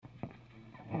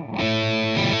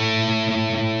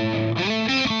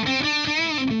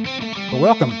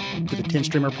Welcome to the 10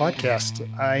 Streamer Podcast.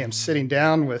 I am sitting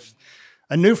down with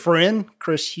a new friend,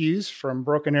 Chris Hughes from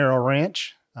Broken Arrow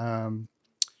Ranch. But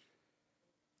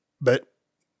the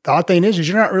odd thing is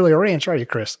you're not really a ranch, are you,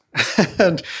 Chris?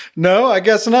 No, I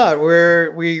guess not.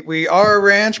 We are a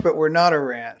ranch, but we're not a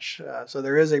ranch. So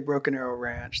there is a Broken Arrow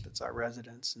Ranch that's our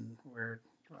residence, and where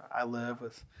I live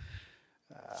with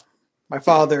my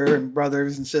father and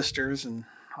brothers and sisters and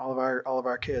all of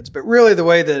our kids. But really, the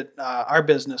way that our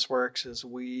business works is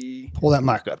we pull that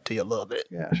mic up to you a little bit.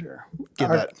 Yeah, sure.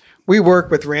 That. We work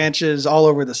with ranches all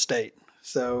over the state.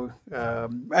 So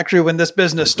actually, when this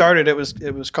business started,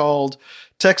 it was called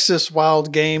Texas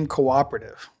Wild Game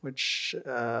Cooperative, which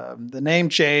the name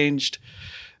changed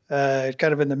kind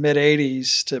of in the mid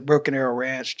 '80s to Broken Arrow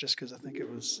Ranch, just because I think it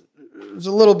was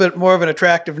a little bit more of an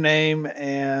attractive name,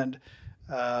 and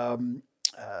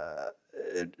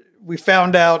we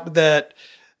found out that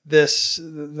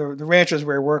the ranchers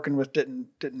we were working with didn't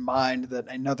mind that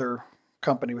another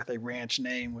company with a ranch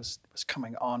name was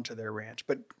coming onto their ranch,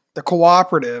 but the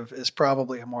cooperative is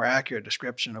probably a more accurate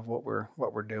description of what we're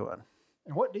doing.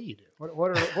 And what do you do?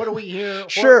 What are we here?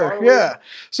 Sure, yeah.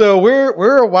 So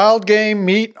we're a wild game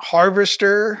meat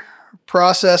harvester,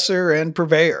 processor, and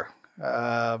purveyor.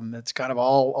 It's kind of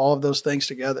all of those things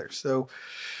together. So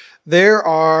there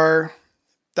are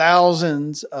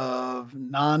thousands of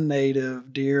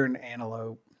non-native deer and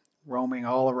antelope roaming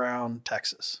all around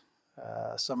Texas.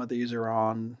 Some of these are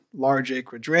on large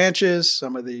acreage ranches.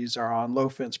 Some of these are on low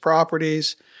fence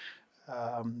properties.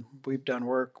 We've done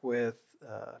work with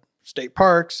state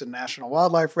parks and National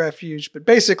Wildlife Refuge, but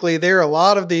basically there are a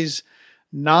lot of these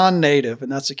non-native,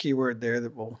 and that's a key word there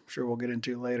that we'll get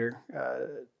into later,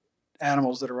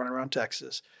 animals that are running around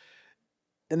Texas,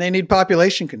 and they need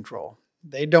population control.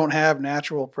 They don't have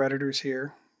natural predators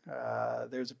here.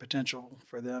 There's a potential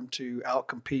for them to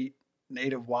outcompete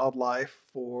native wildlife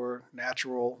for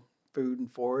natural food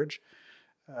and forage.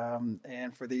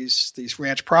 And for these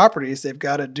ranch properties, they've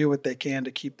got to do what they can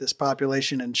to keep this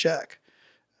population in check.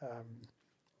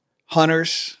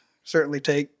 Hunters certainly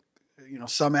take,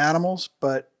 some animals,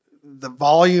 but the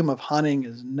volume of hunting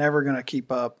is never going to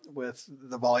keep up with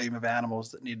the volume of animals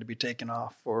that need to be taken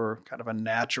off for kind of a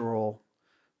naturally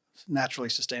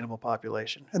sustainable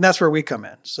population. And that's where we come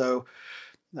in. So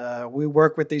we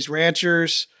work with these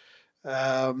ranchers,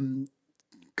 go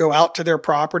out to their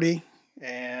property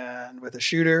and with a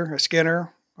shooter, a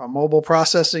skinner, a mobile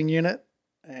processing unit,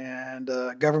 and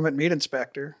a government meat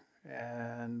inspector.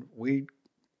 And we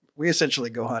essentially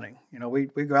go hunting. We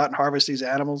go out and harvest these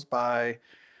animals by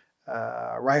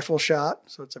rifle shot.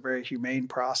 So it's a very humane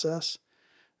process.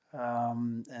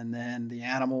 And then the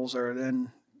animals are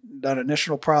then done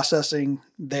initial processing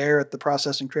there at the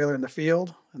processing trailer in the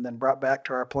field, and then brought back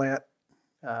to our plant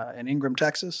in Ingram,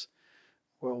 Texas,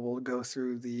 where we'll go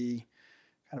through the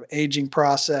kind of aging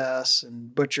process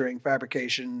and butchering,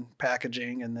 fabrication,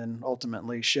 packaging, and then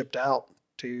ultimately shipped out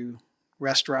to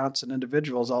restaurants and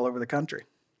individuals all over the country.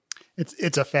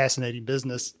 It's a fascinating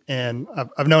business, and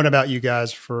I've known about you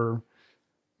guys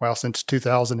since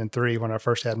 2003 when I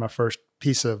first had my first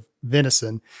piece of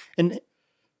venison. And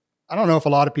I don't know if a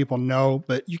lot of people know,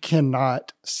 but you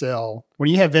cannot sell, when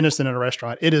you have venison in a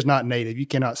restaurant, it is not native. You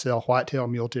cannot sell whitetail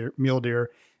mule deer.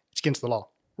 It's against the law.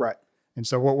 Right. And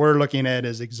so what we're looking at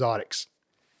is exotics.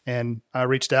 And I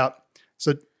reached out.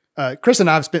 So Chris and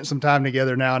I have spent some time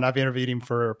together now, and I've interviewed him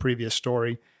for a previous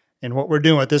story. And what we're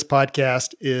doing with this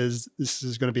podcast is this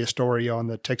is going to be a story on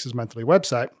the Texas Monthly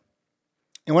website.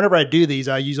 And whenever I do these,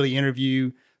 I usually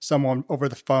interview someone over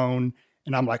the phone,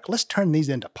 and I'm like, let's turn these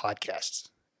into podcasts.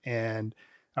 And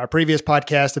our previous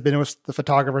podcasts have been with the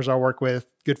photographers I work with,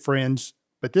 good friends.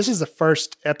 But this is the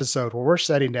first episode where we're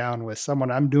sitting down with someone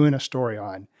I'm doing a story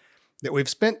on that we've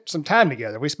spent some time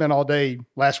together. We spent all day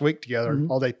last week together,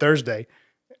 all day Thursday,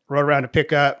 rode around to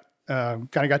pick up, kind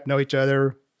of got to know each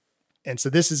other. And so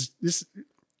this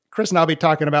Chris and I'll be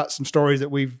talking about some stories that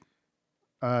we've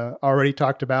already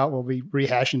talked about. We'll be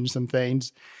rehashing some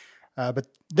things, but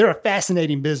they're a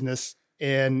fascinating business.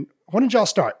 And when did y'all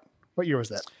start? What year was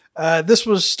that? This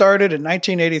was started in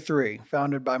 1983,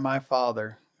 founded by my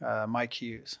father, Mike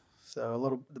Hughes.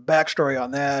 So the backstory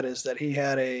on that is that he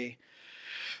had a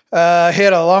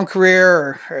long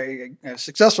career, or a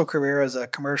successful career as a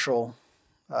commercial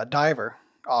diver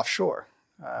offshore.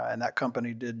 And that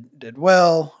company did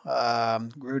well,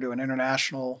 grew to an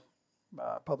international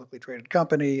publicly traded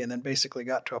company, and then basically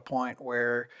got to a point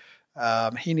where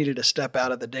he needed to step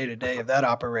out of the day-to-day of that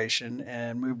operation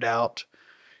and moved out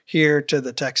here to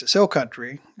the Texas Hill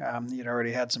Country. He'd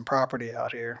already had some property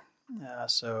out here.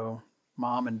 So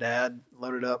mom and dad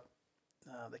loaded up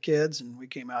the kids, and we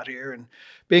came out here. And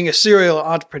being a serial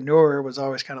entrepreneur, was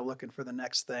always kind of looking for the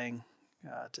next thing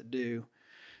to do.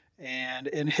 And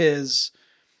in his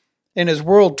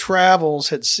world travels,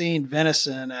 had seen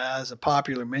venison as a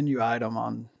popular menu item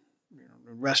on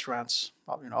restaurants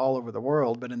all over the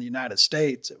world, but in the United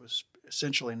States, it was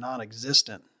essentially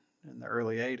non-existent in the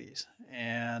early 80s.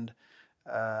 And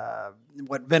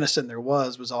what venison there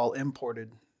was all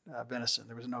imported venison.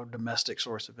 There was no domestic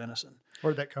source of venison.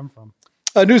 Where did that come from?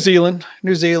 New Zealand.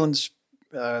 New Zealand's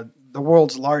the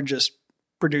world's largest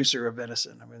producer of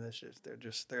venison. I mean,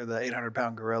 they're the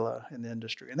 800-pound gorilla in the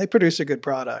industry, and they produce a good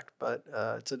product, but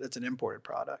it's an imported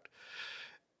product.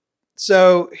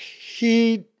 So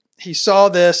he saw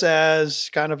this as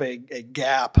kind of a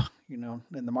gap, in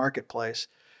the marketplace,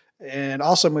 and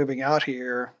also moving out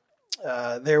here,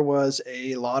 there was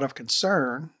a lot of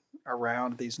concern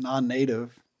around these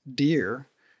non-native deer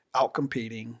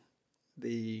outcompeting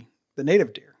the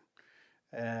native deer.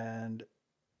 And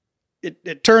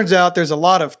it turns out there's a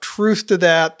lot of truth to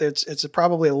that. It's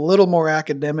probably a little more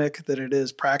academic than it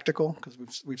is practical,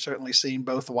 because we've certainly seen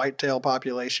both whitetail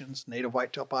populations, native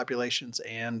whitetail populations,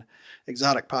 and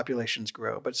exotic populations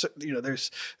grow. But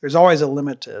there's always a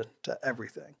limit to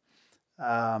everything.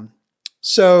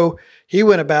 So he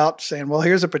went about saying, well,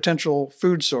 here's a potential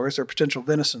food source or potential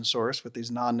venison source with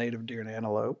these non-native deer and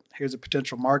antelope. Here's a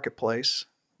potential marketplace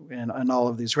in all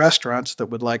of these restaurants that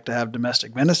would like to have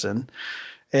domestic venison.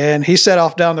 And he set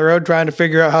off down the road trying to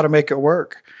figure out how to make it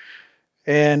work.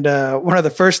 And one of the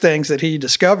first things that he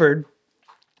discovered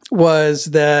was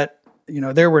that,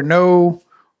 there were no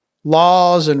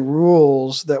laws and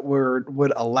rules that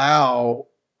would allow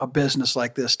a business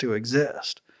like this to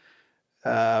exist.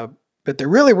 But there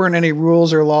really weren't any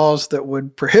rules or laws that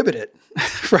would prohibit it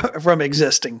from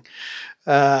existing.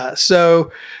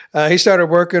 So he started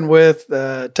working with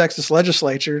the Texas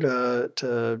legislature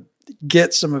to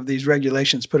get some of these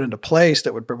regulations put into place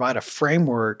that would provide a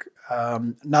framework,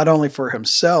 not only for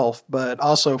himself, but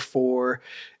also for,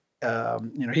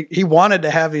 he wanted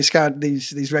to have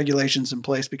these regulations in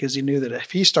place because he knew that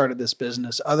if he started this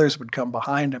business, others would come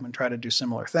behind him and try to do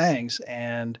similar things.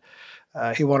 And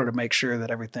he wanted to make sure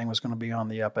that everything was going to be on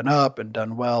the up and up and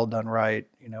done well, done right,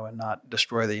 and not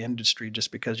destroy the industry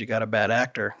just because you got a bad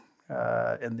actor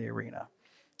in the arena.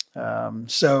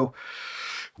 So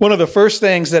one of the first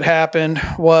things that happened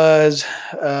was,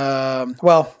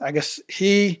 I guess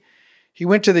he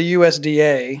went to the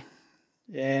USDA,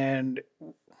 and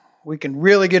we can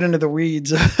really get into the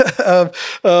weeds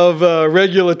of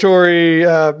regulatory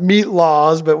meat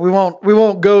laws, but we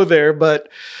won't go there. But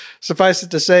suffice it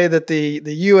to say that the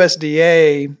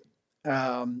USDA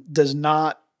does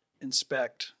not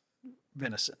inspect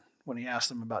venison when he asked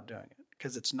them about doing it,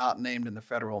 because it's not named in the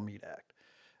Federal Meat Act.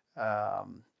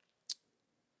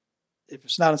 If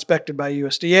it's not inspected by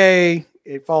USDA,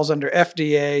 it falls under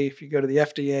FDA. If you go to the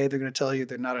FDA, they're going to tell you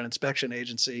they're not an inspection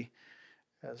agency.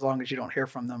 As long as you don't hear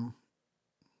from them,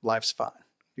 life's fine.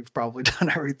 You've probably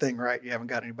done everything right. You haven't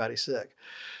got anybody sick.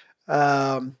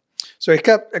 So he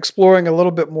kept exploring a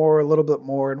little bit more.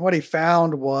 And what he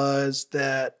found was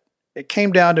that it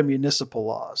came down to municipal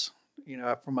laws.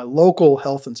 From a local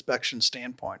health inspection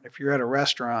standpoint, if you're at a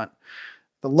restaurant,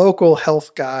 the local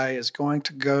health guy is going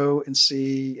to go and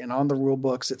see, and on the rule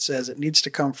books, it says it needs to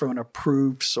come from an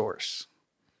approved source,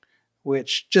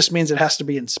 which just means it has to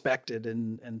be inspected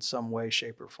in some way,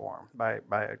 shape, or form by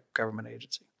a government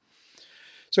agency.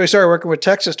 So he started working with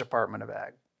Texas Department of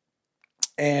Ag.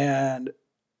 And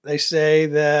they say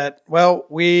that, well,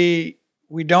 we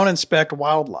don't inspect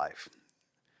wildlife.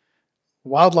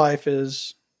 Wildlife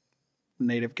is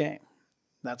native game.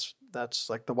 That's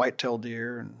like the whitetail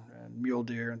deer and mule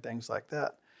deer and things like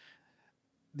that.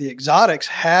 The exotics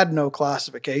had no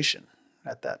classification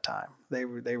at that time. They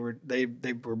were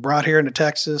brought here into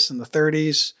Texas in the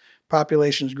 30s.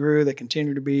 Populations grew. They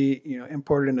continued to be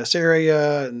imported in this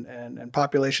area, and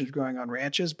populations growing on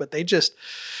ranches. But they just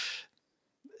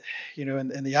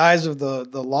in the eyes of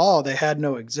the law, they had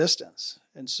no existence.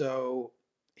 And so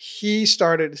he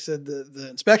said the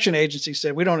inspection agency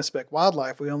said, we don't inspect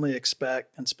wildlife. We only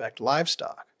inspect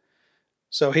livestock.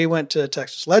 So he went to the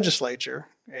Texas legislature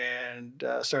and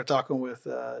started talking with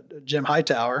Jim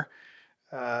Hightower,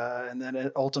 and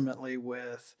then ultimately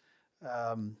with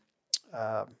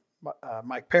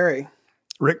Rick Perry.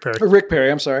 Rick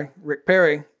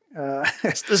Perry.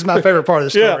 This is my favorite part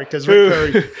of the story, because Rick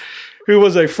Perry, who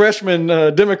was a freshman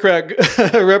Democrat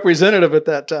representative at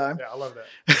that time. Yeah, I love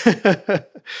that.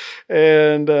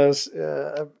 and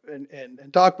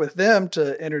talked with them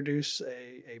to introduce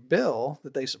a bill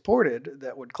that they supported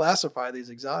that would classify these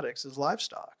exotics as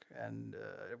livestock. and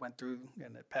it went through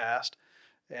and it passed.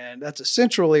 And that's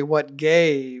essentially what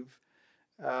gave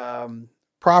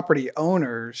property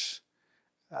owners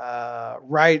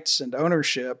rights and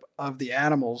ownership of the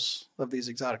animals, of these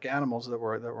exotic animals that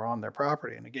were on their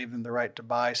property, and it gave them the right to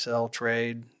buy, sell,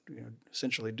 trade,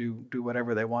 essentially do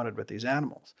whatever they wanted with these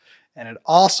animals. And it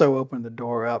also opened the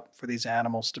door up for these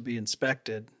animals to be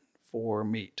inspected for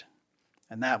meat,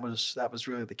 and that was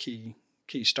really the key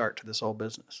start to this whole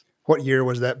business. What year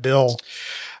was that bill?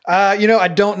 I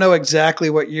don't know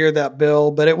exactly what year that bill,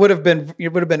 but it would have been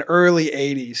early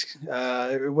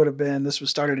 80s. It would have been, this was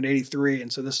started in 83.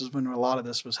 And so this is when a lot of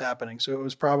this was happening. So it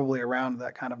was probably around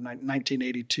that kind of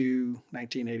 1982,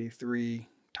 1983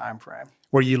 timeframe.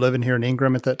 Were you living here in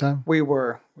Ingram at that time? We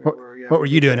were. What were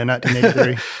you doing in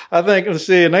 1983? I think, let's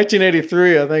see, in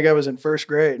 1983, I think I was in first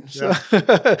grade. So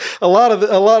a lot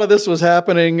of this was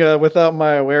happening without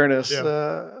my awareness.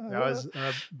 Yeah. I was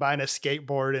buying a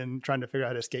skateboard and trying to figure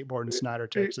out how to skateboard in Snyder,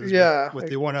 Texas. With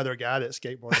the one other guy that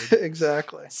skateboarded.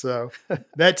 Exactly. So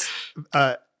that's,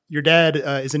 your dad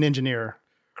is an engineer,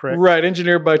 correct? Right.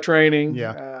 Engineer by training.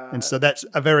 Yeah. And so that's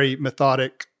a very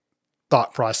methodic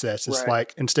thought process. It's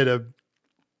like, instead of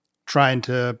trying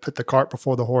to put the cart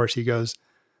before the horse, he goes,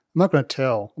 I'm not going to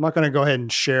tell. I'm not going to go ahead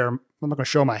and share. I'm not going to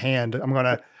show my hand. I'm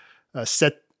going to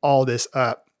set all this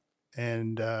up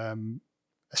and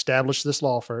establish this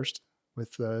law first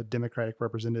with Democratic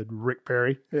Representative Rick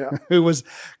Perry, who was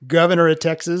governor of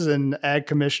Texas and ag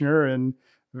commissioner and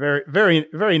very, very,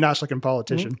 very nice looking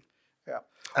politician. Mm-hmm.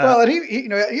 Well, and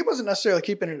he wasn't necessarily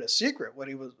keeping it a secret what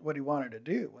he wanted to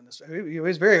do. He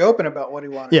was very open about what he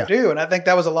wanted to do, and I think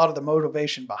that was a lot of the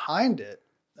motivation behind it,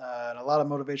 and a lot of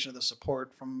motivation of the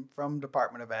support from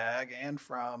Department of Ag and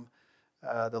from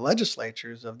the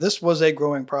legislatures. Of this was a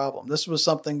growing problem. This was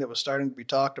something that was starting to be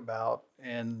talked about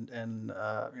in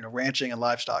ranching and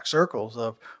livestock circles.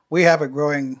 Of, we have a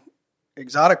growing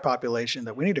exotic population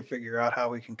that we need to figure out how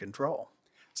we can control.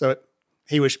 So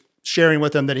he was sharing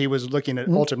with them that he was looking at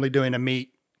ultimately doing a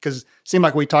meat, because it seemed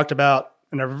like we talked about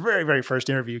in our very, very first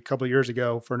interview a couple of years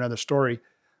ago for another story,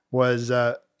 was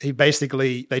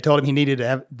they told him he needed to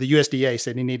have, the USDA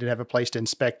said he needed to have a place to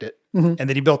inspect it. Mm-hmm. And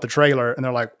then he built the trailer and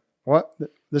they're like, what?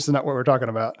 This is not what we're talking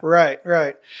about. Right.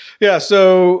 Yeah.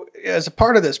 So as a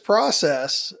part of this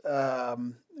process,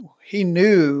 he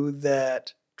knew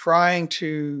that trying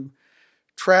to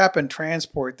trap and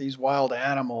transport these wild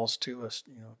animals to a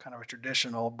kind of a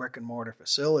traditional brick and mortar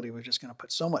facility was just going to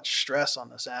put so much stress on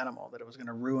this animal that it was going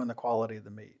to ruin the quality of the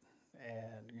meat.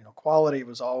 And quality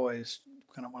was always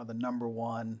kind of one of the number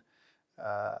one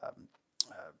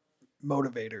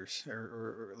motivators,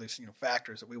 or at least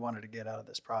factors that we wanted to get out of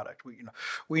this product.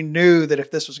 We knew that if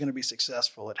this was going to be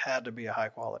successful, it had to be a high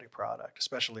quality product,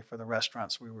 especially for the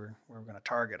restaurants we were going to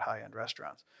target, high end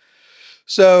restaurants.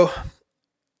 So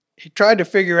he tried to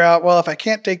figure out, well, if I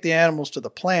can't take the animals to the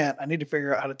plant, I need to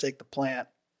figure out how to take the plant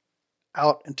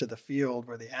out into the field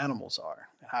where the animals are.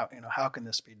 How can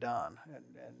this be done? And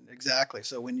exactly.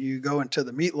 So when you go into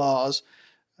the meat laws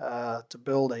to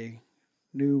build a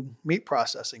new meat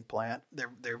processing plant,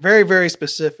 they're very, very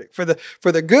specific for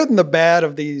the good and the bad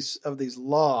of these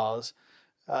laws.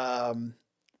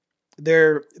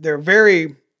 They're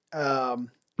very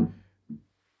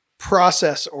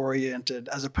process oriented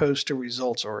as opposed to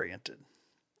results oriented.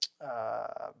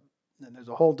 And there's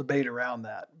a whole debate around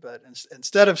that. But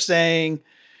instead of saying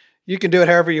you can do it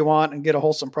however you want and get a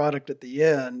wholesome product at the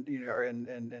end,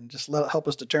 and just help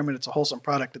us determine it's a wholesome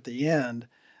product at the end,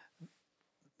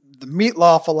 the meat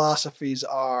law philosophies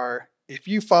are, if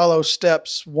you follow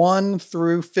steps 1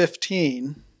 through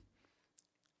 15,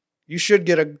 you should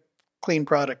get a clean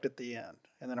product at the end.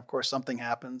 And then, of course, something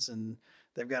happens and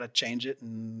they've got to change it,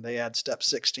 and they add steps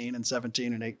 16 and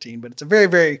 17 and 18. But it's a very,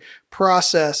 very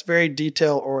very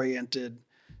detail-oriented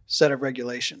set of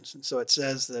regulations. And so it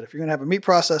says that if you're going to have a meat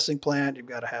processing plant, you've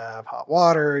got to have hot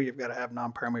water, you've got to have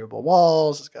non-permeable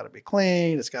walls, it's got to be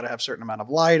clean, it's got to have a certain amount of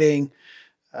lighting,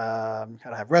 got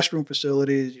to have restroom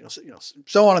facilities,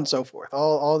 so on and so forth.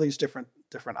 All these different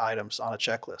items on a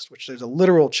checklist, which there's a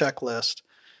literal checklist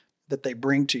that they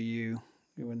bring to you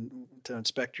to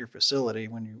inspect your facility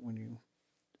when you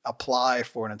apply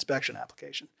for an inspection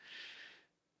application.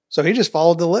 So he just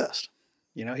followed the list.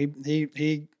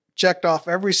 He checked off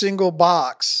every single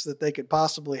box that they could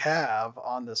possibly have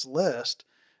on this list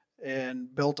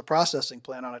and built a processing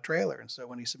plant on a trailer. And so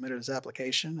when he submitted his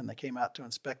application and they came out to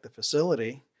inspect the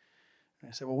facility,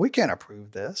 they said, well, we can't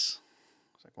approve this.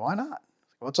 I was like, why not?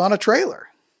 Well, it's on a trailer.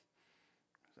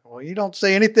 Well, you don't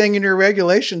say anything in your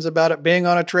regulations about it being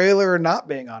on a trailer or not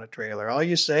being on a trailer. All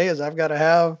you say is I've got to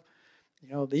have,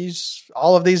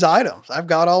 all of these items. I've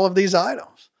got all of these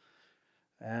items.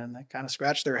 And they kind of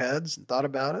scratched their heads and thought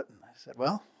about it. And I said,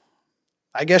 well,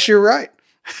 I guess you're right.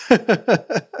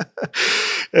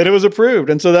 And it was approved.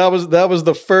 And so that was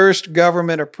the first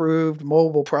government approved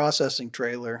mobile processing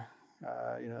trailer,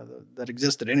 that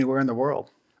existed anywhere in the world.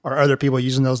 Are other people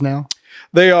using those now?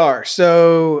 They are.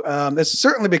 So it's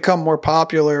certainly become more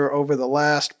popular over the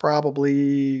last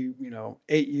probably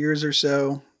 8 years or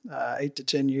so, 8 to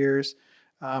 10 years.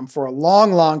 For a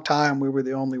long, long time, we were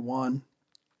the only one.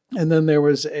 And then there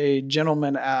was a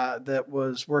gentleman that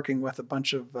was working with a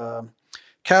bunch of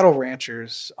cattle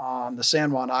ranchers on the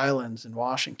San Juan Islands in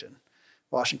Washington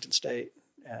State,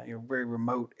 very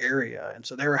remote area. And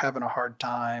so they were having a hard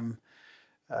time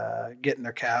getting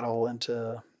their cattle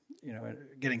into,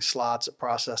 getting slots at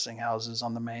processing houses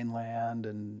on the mainland.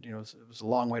 And, it was a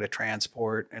long way to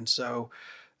transport. And so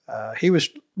he was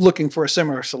looking for a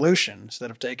similar solution.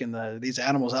 Instead of taking these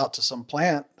animals out to some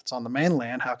plant that's on the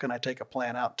mainland, how can I take a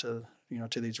plant out to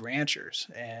these ranchers?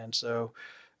 And so,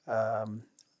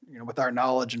 with our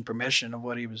knowledge and permission of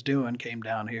what he was doing, came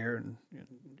down here and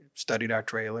studied our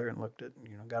trailer and looked at,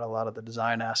 got a lot of the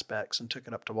design aspects and took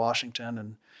it up to Washington.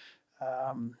 And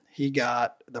he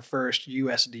got the first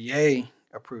USDA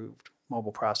approved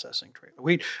mobile processing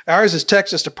trailer. Ours is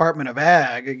Texas Department of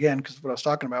Ag, again, because what I was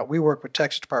talking about, we work with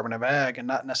Texas Department of Ag and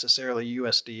not necessarily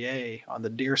USDA on the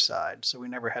deer side. So we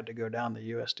never had to go down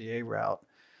the USDA route.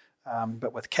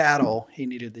 But with cattle, he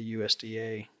needed the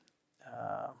USDA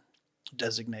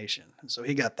designation. And so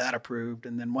he got that approved.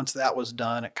 And then once that was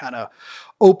done, it kind of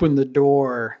opened the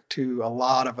door to a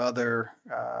lot of other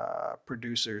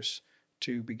producers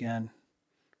to begin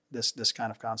this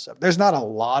kind of concept. There's not a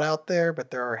lot out there, but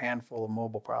there are a handful of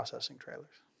mobile processing trailers.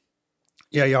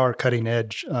 Yeah, y'all are cutting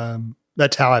edge.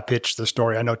 That's how I pitched the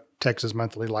story. I know Texas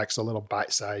Monthly likes a little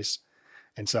bite size.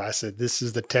 And so I said, this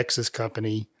is the Texas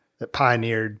company that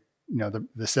pioneered,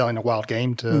 the selling of wild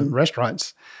game to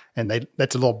restaurants. And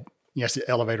that's a little, it's the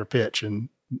elevator pitch. And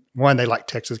one, they like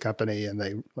Texas company and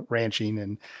they ranching.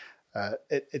 And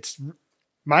it's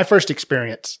my first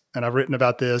experience. And I've written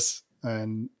about this,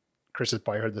 and Chris has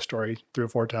probably heard the story 3 or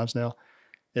 4 times now,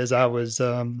 is I was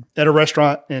at a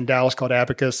restaurant in Dallas called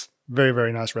Abacus. Very,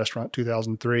 very nice restaurant,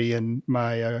 2003. And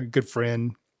my good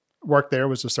friend worked there,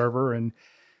 was a server. And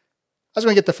I was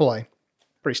going to get the filet.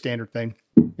 Pretty standard thing.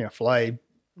 Filet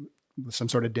with some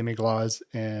sort of demi-glace.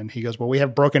 And he goes, well, we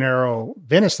have Broken Arrow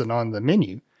venison on the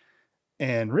menu.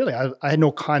 And really, I had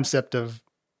no concept of,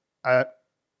 I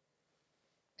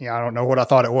don't know what I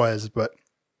thought it was, but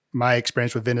my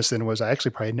experience with venison was I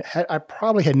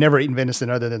probably had never eaten venison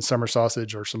other than summer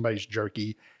sausage or somebody's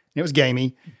jerky. And it was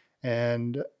gamey.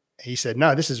 And he said,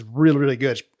 no, this is really, really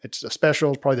good. It's a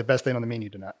special. It's probably the best thing on the menu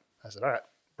tonight. I said, all right,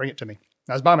 bring it to me.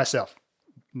 I was by myself.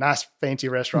 Nice, fancy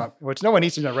restaurant, which no one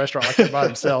eats in a restaurant like that by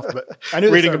themselves. But I knew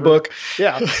reading a book.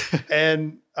 Yeah.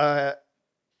 And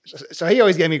so he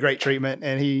always gave me great treatment,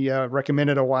 and he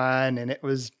recommended a wine, and it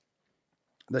was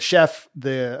the chef,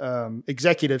 the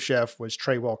executive chef was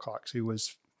Trey Wilcox, who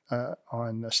was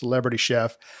on Celebrity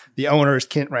Chef. The owner is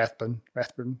Kent Rathbun,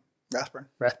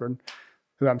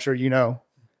 who I'm sure you know.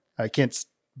 Kent's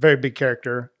very big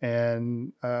character,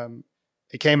 and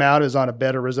it came out as on a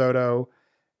bed of risotto,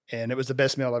 and it was the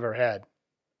best meal I've ever had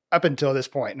up until this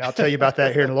point. And I'll tell you about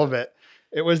that here in a little bit.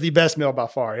 It was the best meal by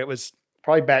far. It was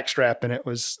probably backstrap, and it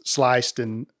was sliced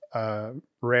and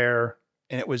rare,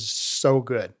 and it was so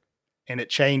good. And it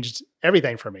changed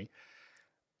everything for me.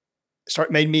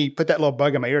 Made me put that little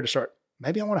bug in my ear to start,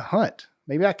 maybe I want to hunt.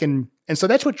 Maybe I can. And so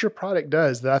that's what your product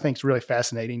does that I think is really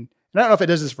fascinating. And I don't know if it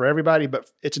does this for everybody,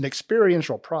 but it's an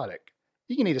experiential product.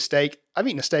 You can eat a steak. I've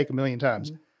eaten a steak a million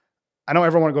times. Mm-hmm. I don't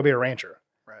ever want to go be a rancher.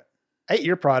 Right. I ate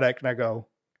your product and I go,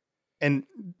 and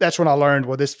that's when I learned,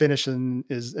 well, this venison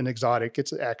is an exotic.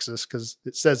 It's an Axis, because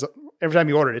it says every time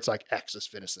you order it, it's like Axis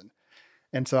venison.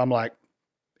 And so I'm like,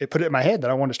 it put it in my head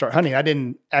that I wanted to start hunting. I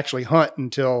didn't actually hunt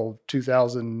until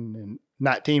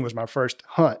 2019 was my first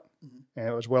hunt. Mm-hmm. And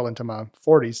it was well into my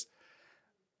 40s.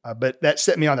 But that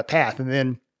set me on the path. And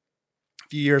then a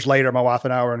few years later, my wife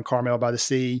and I were in Carmel by the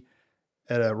Sea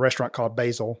at a restaurant called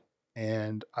Basil.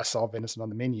 And I saw venison on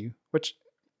the menu, which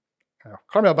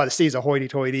Carmel by the Sea is a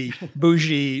hoity-toity,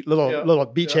 bougie little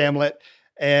beach hamlet.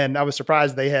 And I was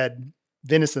surprised they had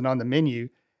venison on the menu.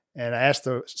 And I asked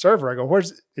the server, I go,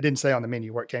 it didn't say on the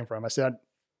menu where it came from. I said,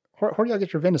 where do y'all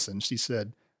get your venison? She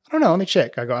said, I don't know. Let me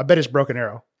check. I go, I bet it's Broken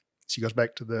Arrow. She goes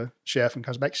back to the chef and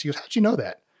comes back. She goes, how'd you know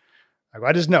that? I go,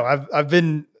 I just know. I've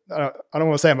been, I don't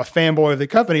want to say I'm a fanboy of the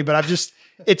company, but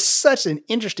it's such an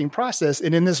interesting process.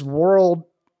 And in this world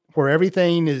where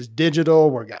everything is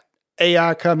digital, we've got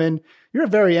AI coming, you're a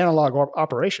very analog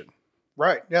operation.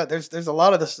 Right. Yeah. There's a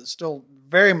lot of this that's still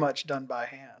very much done by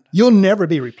hand. You'll never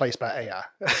be replaced by AI.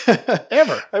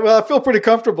 Ever. Well, I feel pretty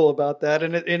comfortable about that,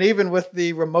 and even with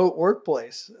the remote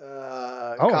workplace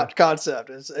concept,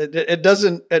 it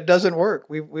doesn't work.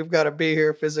 We've got to be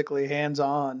here physically, hands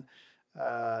on,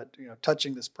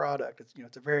 touching this product.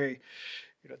 It's a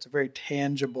very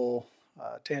tangible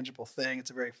thing.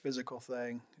 It's a very physical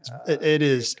thing. It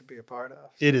is to be a part of.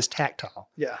 It is tactile.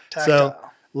 Yeah, tactile. So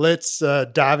let's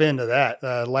dive into that.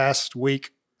 Last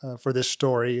week for this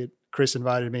story, Chris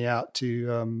invited me out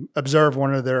to observe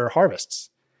one of their harvests,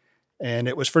 and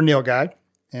it was for nilgai,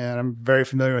 and I'm very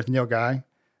familiar with nilgai.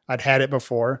 I'd had it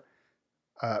before.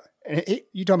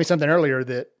 You told me something earlier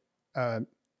that the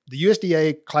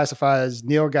USDA classifies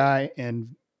nilgai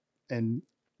and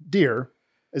deer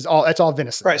as that's all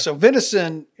venison. Right. So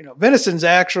venison's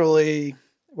actually,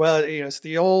 it's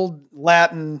the old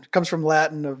Latin, comes from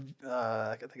Latin of,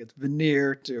 I think it's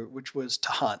veneer, which was to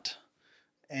hunt.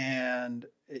 And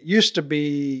it used to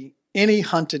be any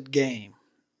hunted game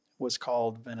was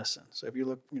venison. So if you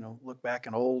look back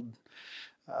in old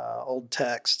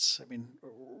texts,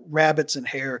 rabbits and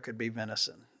hare could be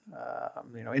venison.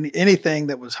 Anything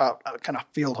that was kind of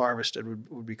field harvested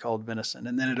would be called venison.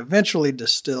 And then it eventually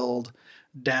distilled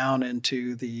down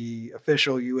into the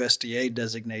official USDA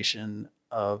designation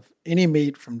of any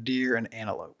meat from deer and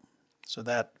antelope. So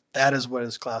that is what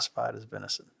is classified as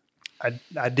venison.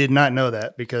 I did not know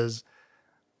that, because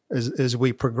as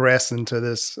we progress into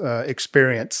this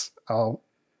experience, I'll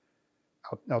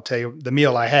tell you the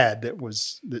meal I had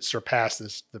that surpassed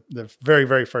this, the very,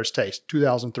 very first taste,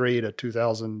 2003 to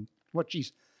 2000. What,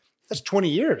 geez, that's 20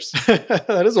 years.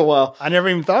 That is a while. I never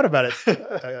even thought about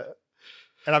it.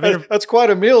 And that's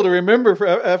quite a meal to remember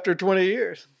after 20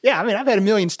 years. Yeah, I've had a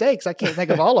million steaks. I can't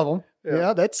think of all of them.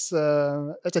 Yeah, that's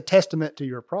a testament to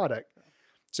your product.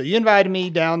 So you invited me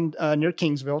down near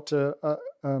Kingsville to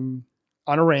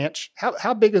on a ranch.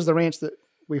 How big is the ranch that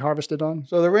we harvested on?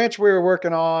 So the ranch we were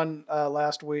working on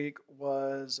last week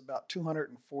was about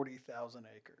 240,000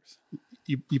 acres.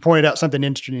 You pointed out something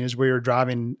interesting as we were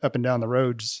driving up and down the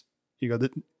roads. You go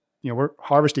that we're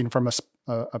harvesting from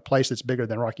a place that's bigger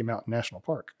than Rocky Mountain National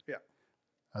Park. Yeah,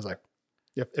 I was like,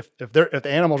 if the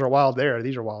animals are wild there,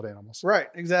 these are wild animals. Right,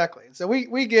 exactly. So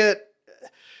we get.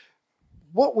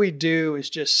 What we do is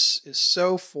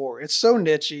so it's so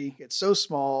nichey, it's so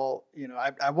small.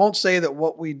 I won't say that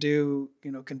what we do,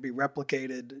 can be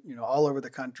replicated, all over the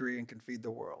country and can feed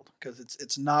the world, because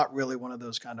it's not really one of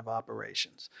those kind of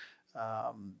operations.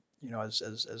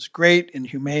 As great and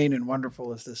humane and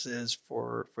wonderful as this is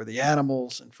for the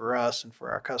animals and for us and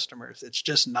for our customers, it's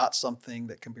just not something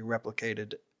that can be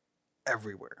replicated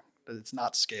everywhere. It's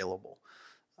not scalable.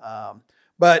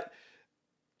 But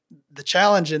the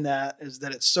challenge in that is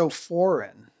that it's so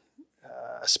foreign,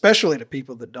 especially to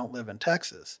people that don't live in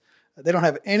Texas. They don't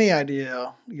have any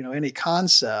idea, any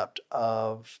concept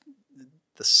of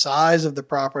the size of the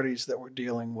properties that we're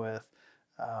dealing with,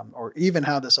 or even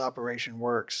how this operation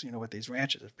works, with these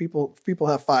ranches. If people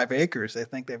have 5 acres, they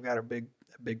think they've got a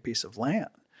big piece of land,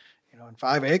 and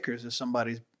 5 acres is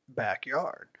somebody's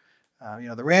backyard.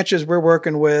 The ranches we're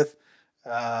working with,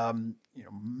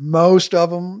 most of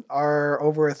them are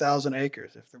over 1,000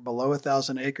 acres. If they're below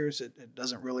 1,000 acres, it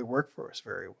doesn't really work for us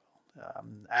very well.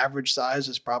 Average size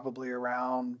is probably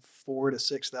around 4,000 to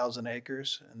 6,000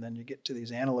 acres. And then you get to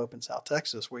these antelope in South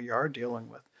Texas, where you are dealing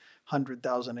with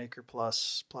 100,000 acre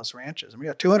plus ranches. We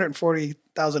got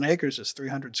 240,000 acres is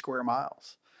 300 square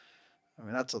miles.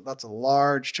 That's a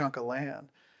large chunk of land.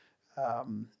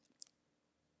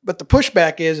 But the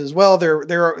pushback is well,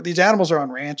 these animals are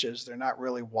on ranches. They're not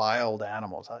really wild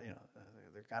animals.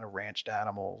 They're kind of ranched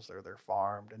animals. They're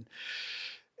farmed,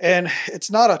 and it's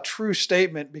not a true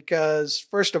statement, because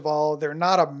first of all, they're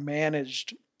not a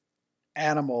managed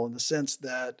animal in the sense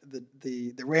that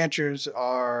the ranchers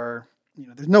are,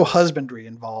 there's no husbandry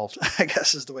involved, I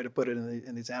guess is the way to put it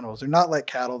in these animals. They're not like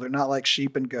cattle. They're not like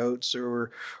sheep and goats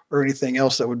or anything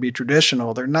else that would be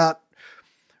traditional. They're not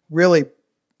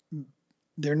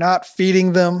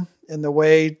feeding them in the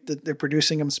way that they're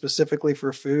producing them specifically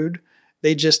for food.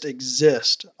 They just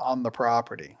exist on the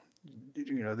property.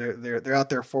 They're out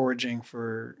there foraging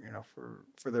for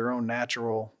their own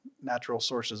natural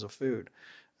sources of food.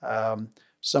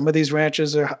 Some of these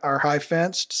ranches are high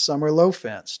fenced, some are low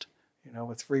fenced,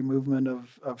 with free movement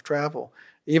of travel.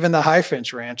 Even the high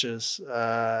fence ranches,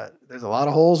 there's a lot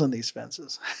of holes in these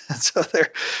fences. So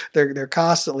they're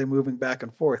constantly moving back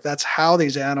and forth. That's how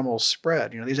these animals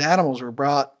spread. These animals were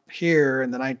brought here in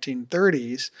the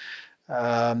 1930s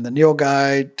the Neil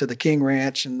guy to the King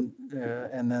Ranch, and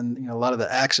then a lot of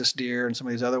the axis deer and some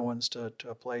of these other ones to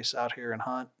a place out here in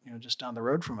Hunt, just down the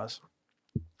road from us.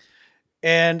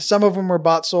 And some of them were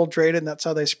bought, sold, traded, and that's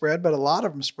how they spread. But a lot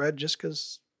of them spread just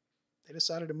because they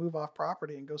decided to move off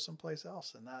property and go someplace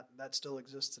else, and that still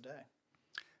exists today.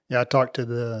 Yeah, I talked to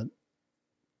the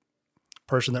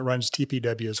person that runs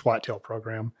TPW's whitetail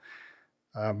program.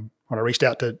 When I reached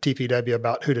out to TPW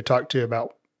about who to talk to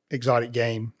about exotic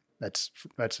game, that's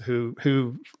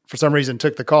who for some reason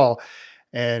took the call,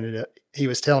 and he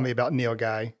was telling me about Neil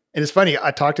Guy. And it's funny, I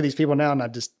talk to these people now, and I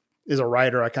just, as a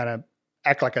writer, I kind of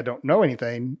act like I don't know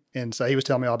anything. And so he was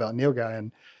telling me all about Neil Guy,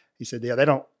 and he said, yeah, they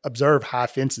don't observe high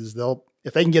fences.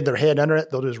 If they can get their head under it,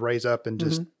 they'll just raise up and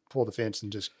just pull the fence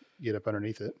and just get up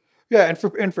underneath it. Yeah,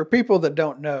 and for people that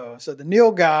don't know, so the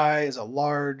Neil Guy is a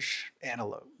large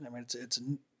antelope. I mean,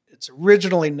 it's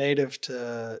originally native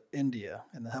to India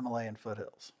in the Himalayan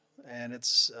foothills, and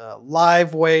it's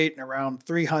live weight around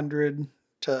 300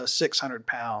 to 600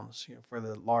 pounds, for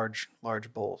the large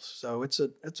bulls. So it's a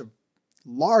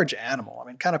large animal. I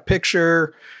mean, kind of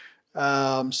picture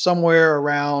somewhere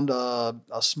around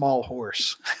a small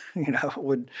horse,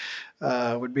 would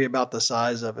be about the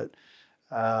size of it.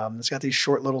 It's got these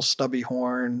short little stubby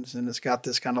horns, and it's got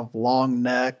this kind of long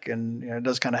neck, and it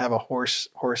does kind of have a horse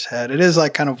head. It is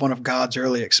like kind of one of God's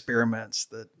early experiments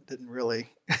that didn't really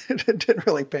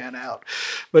pan out,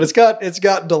 but it's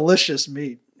got delicious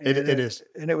meat. It is,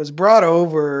 and it was brought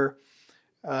over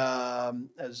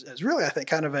as really, I think,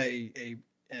 kind of a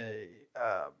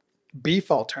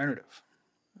beef alternative.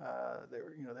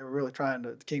 They were really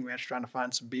the King Ranch trying to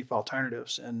find some beef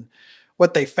alternatives, and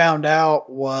what they found out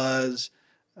was,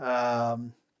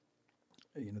 the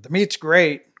meat's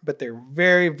great, but they're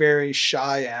very, very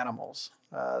shy animals.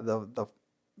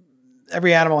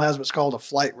 Every animal has what's called a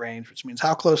flight range, which means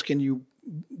how close can you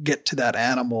get to that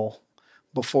animal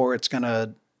before it's going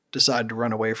to decide to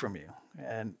run away from you.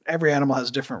 And every animal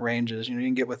has different ranges. You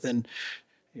can get within,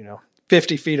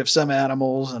 50 feet of some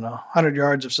animals and 100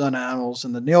 yards of some animals.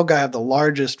 And the Neil Guy have the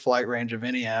largest flight range of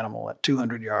any animal at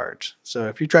 200 yards. So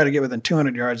if you try to get within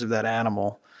 200 yards of that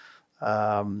animal,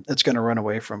 it's going to run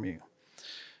away from you.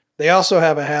 They also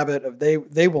have a habit of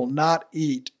they will not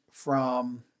eat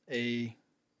from a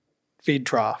feed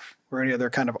trough or any other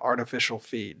kind of artificial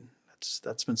feed.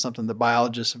 That's been something that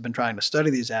biologists have been trying to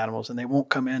study these animals, and they won't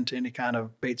come into any kind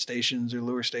of bait stations or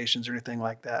lure stations or anything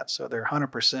like that. So they're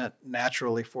 100%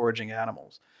 naturally foraging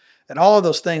animals. And all of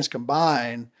those things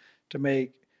combine to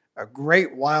make a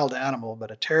great wild animal,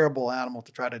 but a terrible animal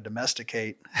to try to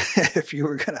domesticate if you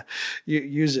were going to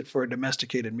use it for a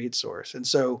domesticated meat source. And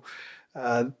so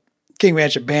King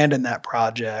Ranch abandoned that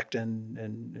project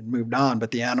and moved on, but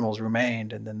the animals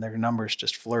remained, and then their numbers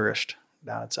just flourished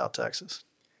down in South Texas.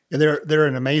 Yeah, they're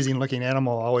an amazing looking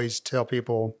animal. I always tell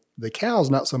people the cows,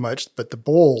 not so much, but the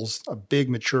bulls, a big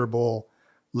mature bull,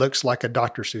 looks like a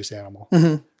Dr. Seuss animal.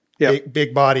 Mm-hmm. Yeah.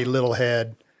 Big body, little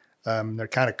head. They're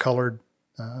kind of colored.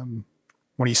 When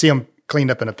you see them cleaned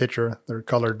up in a picture, they're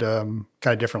colored kind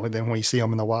of differently than when you see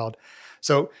them in the wild.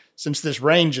 So since this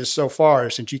range is so far,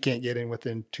 since you can't get in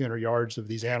within 200 yards of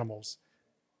these animals,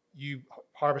 you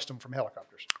harvest them from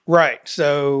helicopters. Right.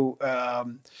 So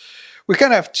we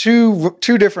kind of have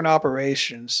two different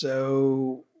operations.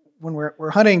 So when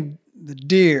we're hunting the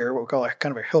deer, what we call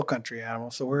kind of a hill country animal.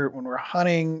 So when we're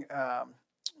hunting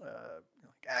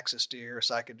axis deer,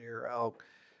 cyca deer, or elk,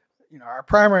 our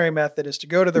primary method is to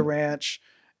go to the ranch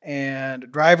and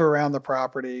drive around the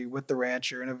property with the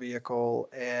rancher in a vehicle,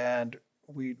 and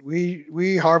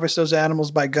we harvest those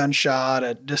animals by gunshot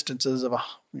at distances of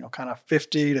kind of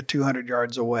 50 to 200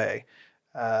 yards away,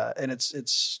 and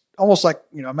it's almost like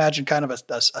imagine kind of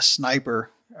a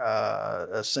sniper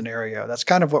scenario. That's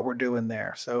kind of what we're doing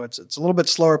there. So it's a little bit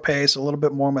slower pace, a little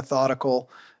bit more methodical,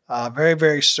 very,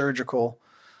 very surgical,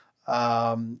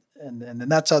 and then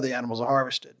that's how the animals are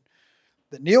harvested.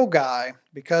 The Neil Guy,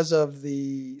 because of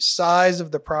the size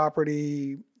of the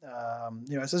property,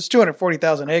 it says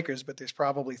 240,000 acres, but there's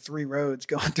probably 3 roads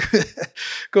going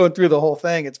through the whole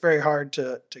thing. It's very hard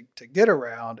to get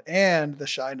around, and the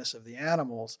shyness of the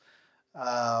animals.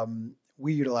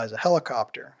 We utilize a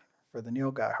helicopter for the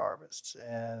Neil Guy harvests,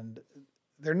 and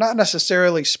they're not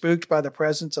necessarily spooked by the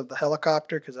presence of the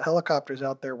helicopter because the helicopter's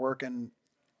out there working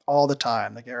all the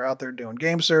time. They're out there doing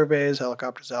game surveys.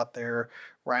 Helicopters out there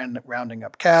rounding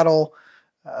up cattle.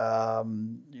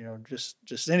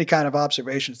 Just any kind of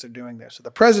observations they're doing there. So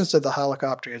the presence of the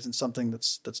helicopter isn't something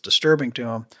that's disturbing to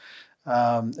them.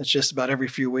 It's just about every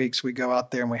few weeks we go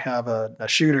out there and we have a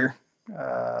shooter,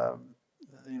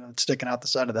 sticking out the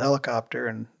side of the helicopter,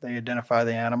 and they identify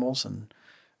the animals and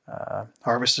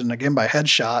harvested again by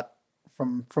headshot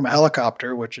from a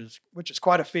helicopter, which is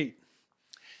quite a feat.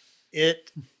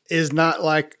 It is not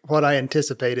like what I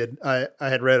anticipated. I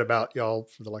had read about y'all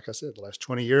for like I said, the last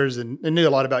 20 years and knew a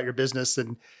lot about your business,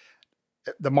 and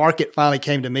the market finally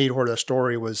came to me where the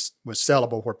story was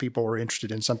sellable, where people were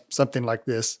interested in something like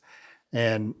this.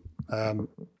 And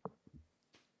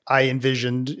I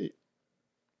envisioned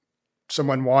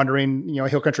someone wandering, a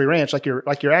hill country ranch, like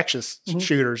your Axis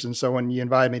shooters. And so when you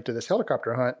invited me to this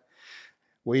helicopter hunt,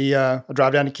 we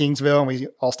drive down to Kingsville and we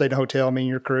all stayed in a hotel, me and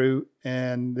your crew.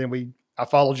 And then I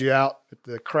followed you out at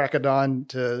the crack of dawn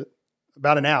to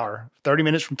about an hour, 30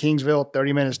 minutes from Kingsville,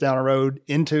 30 minutes down the road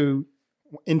into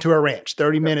a ranch,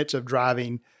 30 minutes of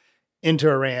driving into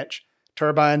a ranch,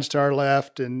 turbines to our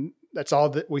left. And that's all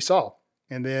that we saw.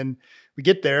 And then we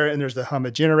get there and there's the hum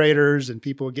of generators and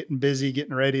people getting busy,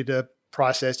 getting ready to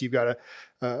process. You've got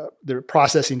the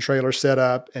processing trailer set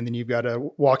up, and then you've got a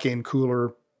walk-in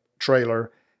cooler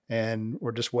trailer, and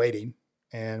we're just waiting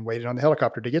on the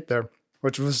helicopter to get there,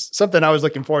 which was something I was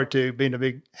looking forward to, being a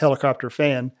big helicopter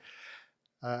fan.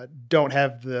 Don't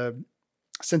have the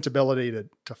sensibility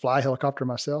to fly a helicopter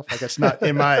myself. Like, it's not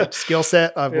in my skill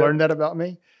set. I've learned that about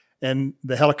me. And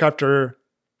the helicopter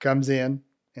comes in,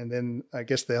 and then I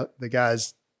guess the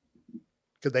guys,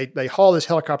 because they haul this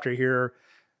helicopter here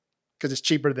because it's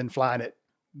cheaper than flying it,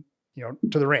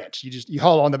 to the ranch. You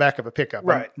haul on the back of a pickup.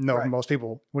 Right. Most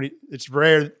people, it's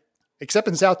rare, except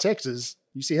in South Texas,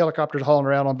 you see helicopters hauling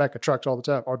around on back of trucks all the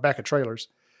time, or back of trailers.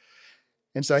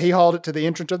 And so he hauled it to the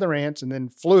entrance of the ranch and then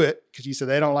flew it, because he said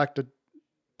they don't like to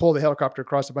pull the helicopter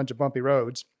across a bunch of bumpy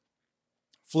roads.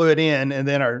 Flew it in, and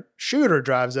then our shooter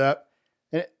drives up.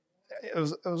 And it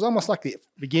was almost like the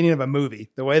beginning of a movie,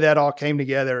 the way that all came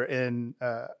together. And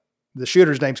the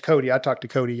shooter's name's Cody. I talked to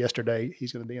Cody yesterday.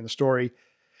 He's going to be in the story.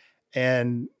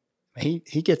 And he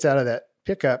gets out of that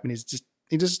pickup, and he's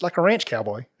just like a ranch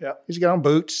cowboy. Yeah. He's got on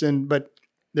boots, but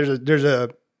there's a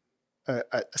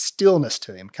stillness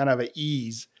to him, kind of an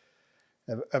ease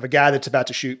of a guy that's about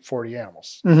to shoot 40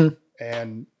 animals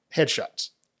and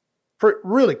headshots.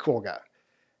 Really cool guy.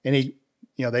 And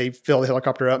they fill the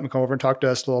helicopter up and come over and talk to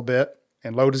us a little bit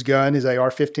and load his gun, his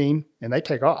AR-15, and they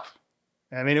take off.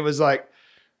 I mean, it was like,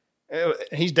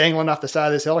 he's dangling off the side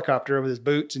of this helicopter with his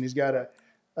boots, and he's got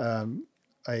a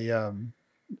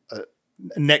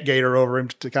net gator over him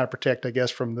to kind of protect, I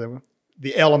guess, from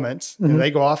the elements. And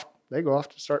they go off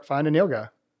to start finding the guy.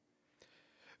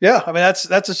 Yeah. I mean,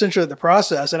 that's essentially the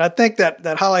process. And I think that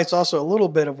highlights also a little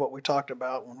bit of what we talked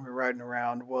about when we were riding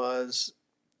around was,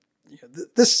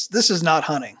 this is not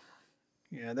hunting.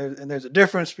 There's a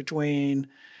difference between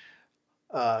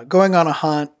going on a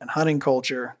hunt and hunting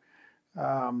culture,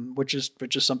 which is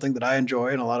something that I enjoy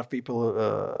and a lot of people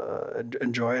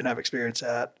enjoy and have experience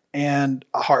at, and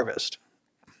a harvest.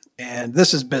 And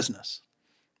this is business.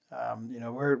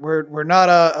 We're not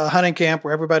a hunting camp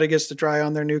where everybody gets to try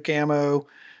on their new camo,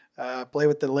 play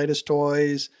with the latest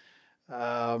toys,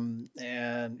 and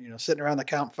sitting around the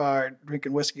campfire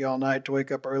drinking whiskey all night to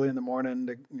wake up early in the morning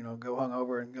to go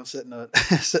hungover and go sit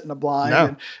in a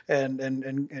blind and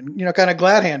kind of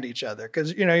glad hand each other,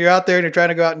 because you're out there and you're trying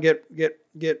to go out and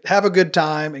get have a good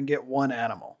time and get one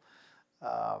animal.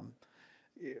 On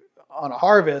a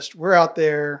harvest, we're out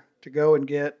there to go and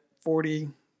get 40,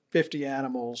 50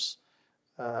 animals,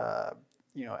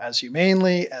 as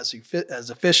humanely, as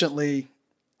efficiently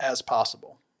as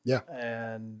possible. Yeah.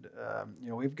 And,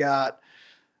 we've got,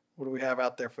 what do we have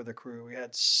out there for the crew? We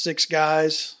had 6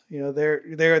 guys,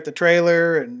 they're at the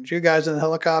trailer, and 2 guys in the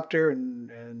helicopter,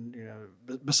 and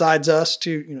besides us,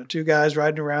 2 guys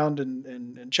riding around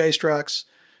in chase trucks,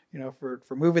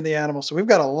 for moving the animals. So we've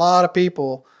got a lot of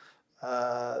people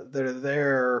that are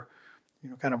there,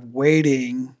 kind of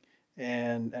waiting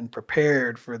and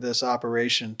prepared for this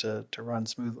operation to run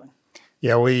smoothly.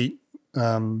 Yeah, we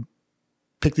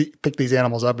pick these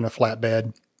animals up in a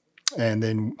flatbed and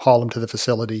then haul them to the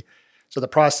facility. So the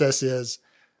process is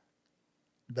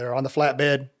they're on the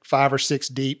flatbed, 5 or 6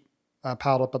 deep,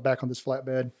 piled up back on this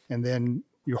flatbed, and then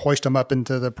you hoist them up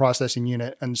into the processing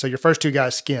unit. And so your first 2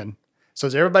 guys skin. So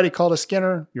is everybody called a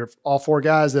skinner? You're all 4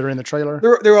 guys that are in the trailer?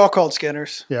 They're all called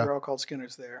skinners. Yeah. They're all called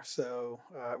skinners there. So,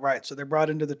 right. So they're brought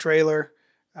into the trailer.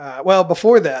 Well,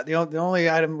 before that, the only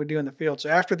item we do in the field. So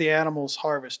after the animal's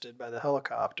harvested by the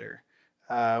helicopter,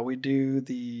 we do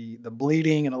the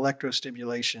bleeding and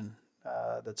electrostimulation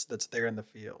that's there in the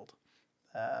field.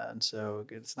 And so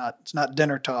it's not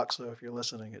dinner talk. So if you're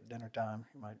listening at dinner time,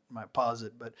 you might pause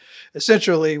it. But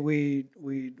essentially, we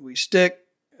stick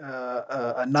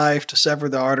a knife to sever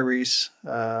the arteries,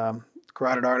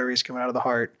 carotid arteries coming out of the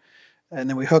heart, and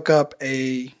then we hook up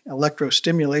a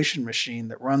electrostimulation machine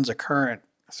that runs a current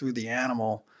through the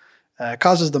animal. It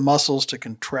causes the muscles to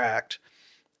contract,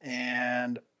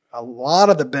 and a lot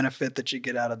of the benefit that you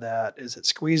get out of that is it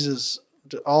squeezes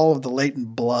all of the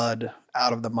latent blood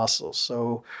out of the muscles.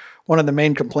 So one of the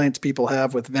main complaints people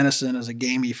have with venison is a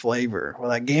gamey flavor.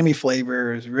 Well, that gamey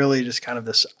flavor is really just kind of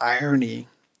this irony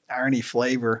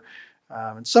flavor.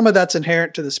 And some of that's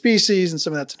inherent to the species, and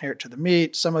some of that's inherent to the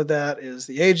meat. Some of that is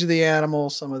the age of the animal.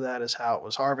 Some of that is how it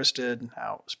was harvested and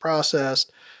how it was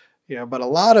processed. But a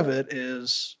lot of it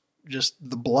is just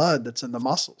the blood that's in the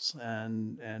muscles,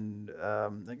 and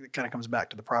it kind of comes back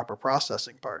to the proper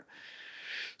processing part.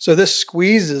 So this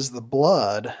squeezes the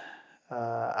blood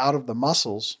out of the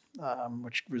muscles,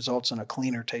 which results in a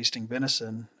cleaner tasting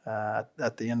venison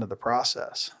at the end of the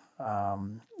process.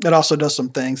 It also does some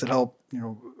things that help,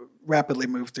 rapidly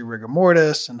move through rigor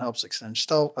mortis and helps extend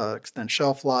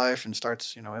shelf life, and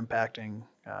starts, impacting,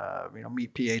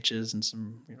 meat pHs and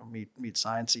some, meat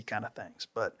sciencey kind of things.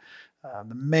 But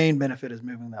the main benefit is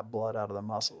moving that blood out of the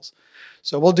muscles.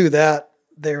 So we'll do that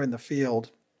there in the field,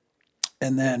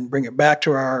 and then bring it back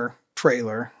to our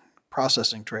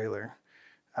processing trailer,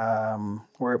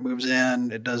 where it moves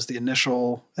in. It does the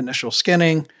initial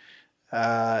skinning,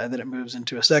 and then it moves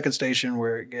into a second station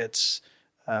where it gets,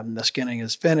 the skinning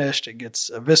is finished. It gets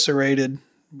eviscerated,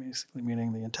 basically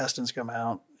meaning the intestines come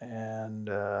out, and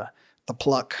the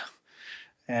pluck.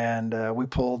 And we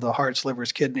pull the hearts,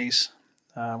 livers, kidneys.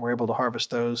 We're able to harvest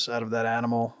those out of that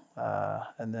animal,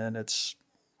 and then it's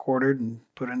quartered and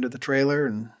put into the trailer,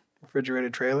 and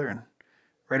refrigerated trailer, and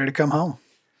ready to come home.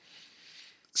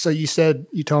 So you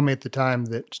told me at the time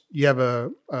that you have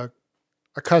a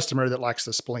customer that likes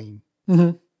the spleen.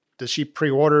 Mm-hmm. Does she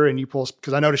pre-order and you pull?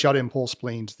 Because I noticed y'all didn't pull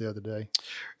spleens the other day.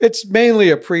 It's mainly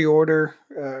a pre-order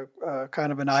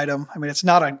kind of an item. I mean, it's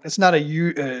not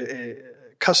a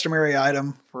customary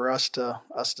item for us to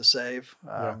save.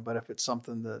 But if it's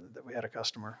something that we had a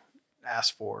customer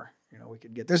ask for, we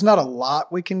could get. There's not a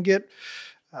lot we can get.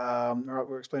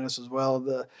 We're explaining this as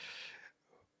well.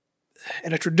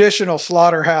 In a traditional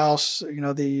slaughterhouse,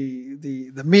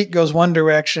 the meat goes one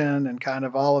direction, and kind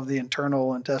of all of the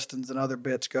internal intestines and other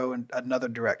bits go in another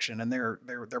direction, and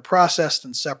they're processed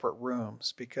in separate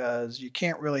rooms, because you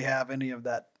can't really have any of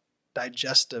that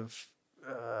digestive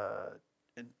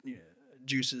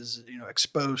juices,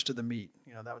 exposed to the meat.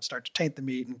 That would start to taint the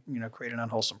meat and create an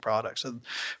unwholesome product. So,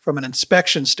 from an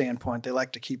inspection standpoint, they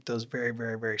like to keep those very,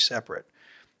 very, very separate.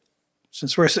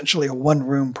 Since we're essentially a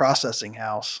one-room processing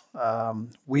house,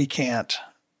 we can't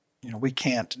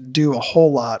do a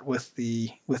whole lot with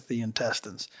the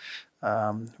intestines.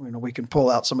 We can pull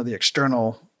out some of the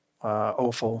external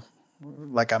offal,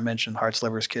 like I mentioned, hearts,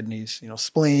 livers, kidneys,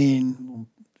 spleen,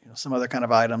 some other kind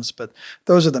of items, but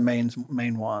those are the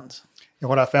main ones. And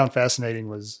what I found fascinating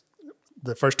was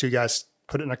the first two guys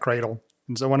put it in a cradle,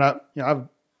 and so when I've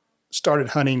started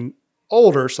hunting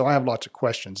older, so I have lots of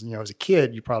questions. And, as a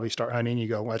kid, you probably start hunting, you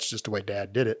go, well, that's just the way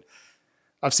Dad did it.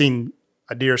 I've seen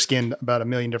a deer skinned about a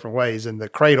million different ways, and the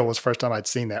cradle was the first time I'd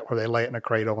seen that, where they lay it in a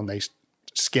cradle and they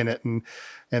skin it and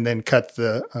then cut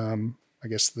the,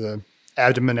 the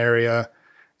abdomen area,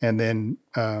 and then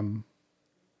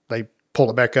they pull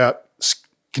it back up,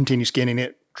 continue skinning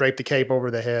it, drape the cape over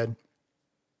the head.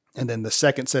 And then the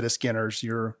second set of skinners,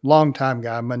 your longtime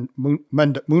guy,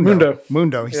 Mundo.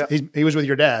 He was with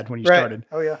your dad when you started.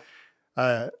 Oh, yeah.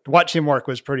 To watch him work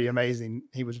was pretty amazing.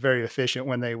 He was very efficient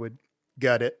when they would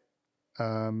gut it.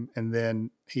 And then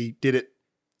he did it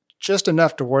just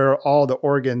enough to where all the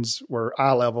organs were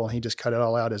eye level, and he just cut it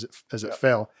all out as it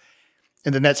fell.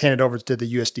 And then that's handed over to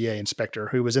the USDA inspector,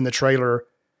 who was in the trailer.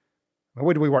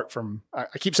 Where did we work from?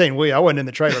 I keep saying I wasn't in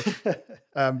the trailer.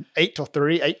 8 till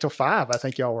 3, 8 till 5, I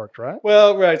think y'all worked, right?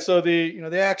 Well, right. So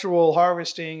the actual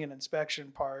harvesting and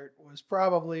inspection part was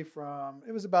probably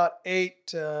it was about 8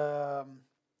 to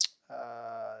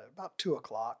about 2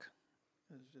 o'clock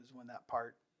is when that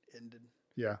part ended.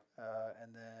 Yeah.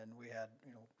 And then we had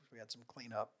some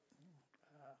cleanup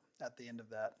at the end of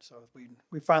that. So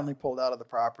we finally pulled out of the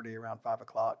property around 5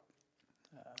 o'clock.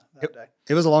 That day.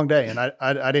 It was a long day, and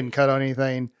I didn't cut on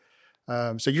anything.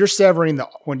 So you're severing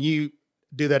when you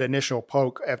do that initial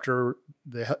poke after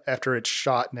it's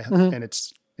shot and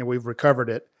we've recovered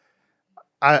it.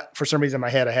 For some reason in my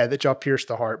head I had that y'all pierce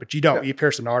the heart, but you don't. Yeah. You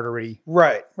pierce an artery.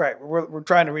 Right. We're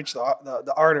trying to reach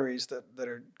the arteries that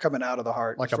are coming out of the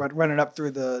heart, like running up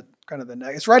through the kind of the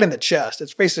neck. It's right in the chest.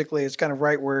 It's kind of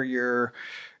right where your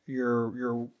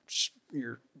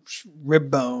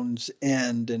rib bones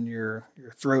end and your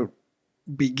throat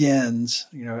begins,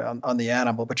 on the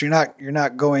animal, but you're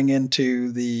not going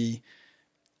into the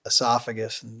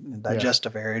esophagus and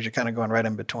digestive areas. You're kind of going right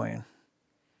in between.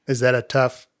 Is that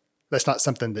that's not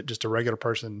something that just a regular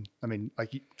person, I mean,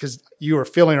 like, because you were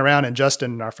feeling around and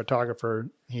Justin, our photographer,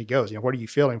 he goes, what are you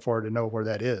feeling for to know where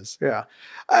that is? Yeah.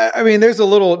 I mean, there's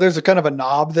a kind of a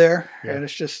knob there, and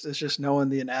it's just knowing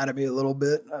the anatomy a little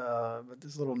bit. But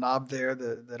there's a little knob there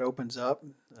that opens up,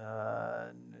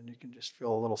 and you can just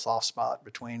feel a little soft spot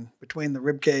between the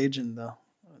rib cage and the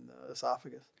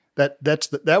esophagus.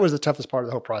 That was the toughest part of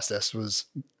the whole process. Was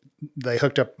they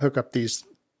hook up these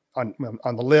on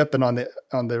the lip and on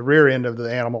the rear end of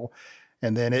the animal,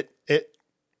 and then it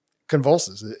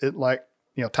convulses. It like,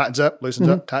 tightens up, loosens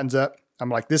up, tightens up. I'm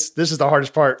like, this is the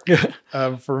hardest part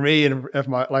for me. And if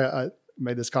I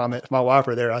made this comment, if my wife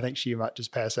were there, I think she might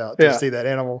just pass out to see that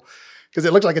animal, because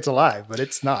it looks like it's alive, but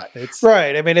it's not. It's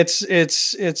right. I mean, it's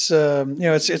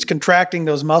contracting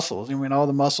those muscles. I mean, all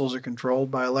the muscles are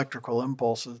controlled by electrical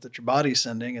impulses that your body's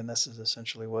sending, and this is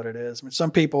essentially what it is. I mean,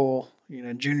 some people,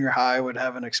 in junior high would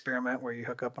have an experiment where you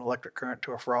hook up an electric current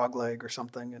to a frog leg or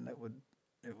something, and it would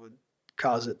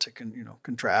cause it to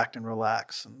contract and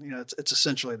relax. And it's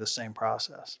essentially the same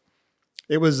process.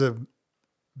 It was a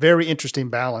very interesting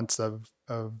balance of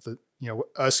the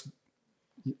us.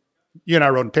 You and I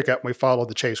rode in pickup, and we followed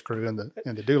the chase crew and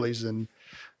the dualies. And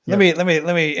let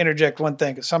me interject one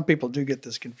thing, because some people do get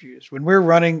this confused. When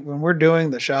we're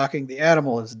doing the shocking, the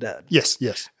animal is dead. Yes.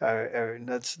 I mean,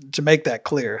 that's to make that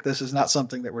clear. This is not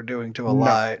something that we're doing to a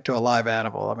live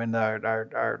animal. I mean,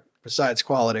 our besides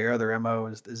quality, our other MO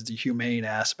is the humane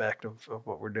aspect of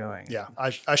what we're doing. Yeah,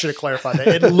 I should have clarified that.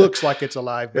 It looks like it's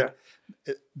alive, but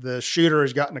the shooter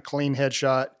has gotten a clean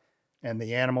headshot, and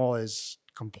the animal is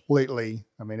completely,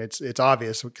 I mean, it's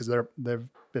obvious because they've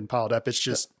been piled up. It's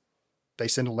just they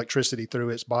send electricity through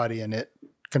its body, and it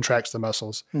contracts the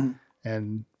muscles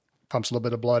and pumps a little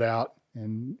bit of blood out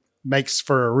and makes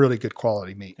for a really good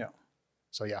quality meat. Yeah.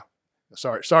 So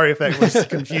sorry if that was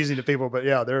confusing to people, but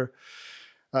they're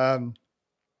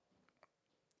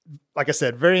like I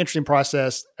said, very interesting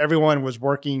process. Everyone was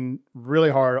working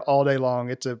really hard all day long.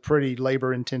 It's a pretty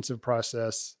labor intensive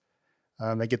process.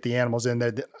 They get the animals in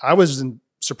there. I was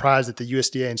surprised that the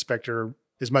USDA inspector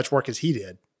as much work as he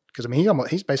did, because I mean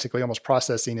he's basically almost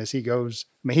processing as he goes.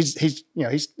 I mean he's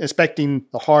inspecting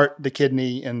the heart, the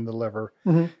kidney, and the liver.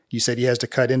 Mm-hmm. You said he has to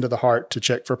cut into the heart to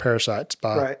check for parasites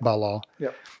by law.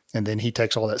 Yep. And then he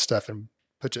takes all that stuff and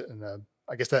puts it in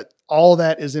I guess that all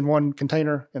that is in one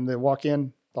container in the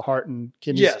walk-in, the heart and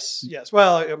kidneys. Yes.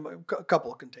 Well, a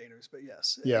couple of containers, but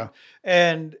yes. Yeah.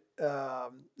 And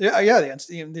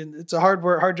it's a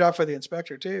hard job for the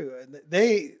inspector too. And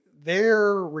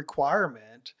their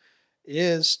requirement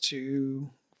is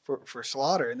for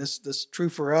slaughter, and this is true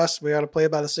for us. We ought to play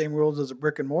by the same rules as a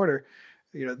brick and mortar.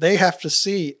 They have to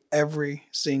see every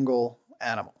single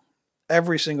animal.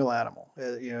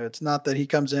 It's not that he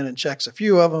comes in and checks a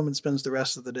few of them and spends the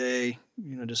rest of the day,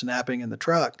 just napping in the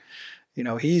truck.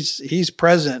 He's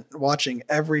present watching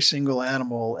every single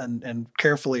animal and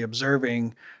carefully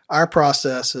observing our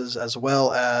processes as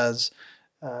well as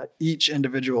each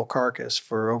individual carcass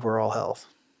for overall health.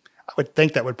 I would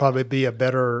think that would probably be a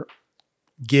better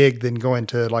gig than going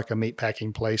to like a meat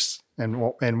packing place and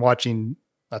watching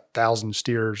 1,000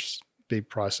 steers be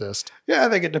processed. Yeah, I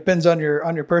think it depends on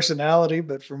your personality,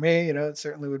 but for me, it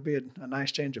certainly would be a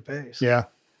nice change of pace. Yeah.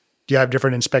 Do you have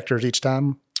different inspectors each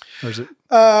time, or is it?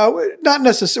 Not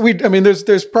necessarily. I mean,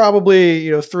 there's probably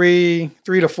 3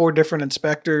 to 4 different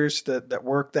inspectors that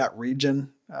work that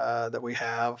region that we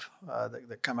have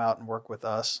that come out and work with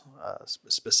us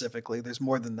specifically. There's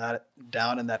more than that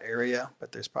down in that area,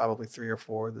 but there's probably 3 or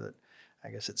 4 that I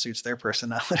guess it suits their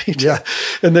personality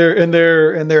and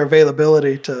their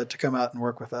availability to come out and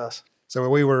work with us. So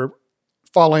we were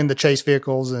following the chase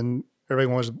vehicles, and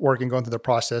everyone was working, going through the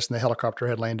process, and the helicopter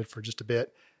had landed for just a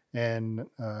bit. And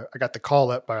I got the call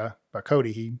up by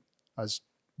Cody. I was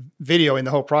videoing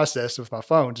the whole process with my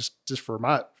phone, just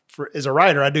as a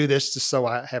writer, I do this just so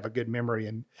I have a good memory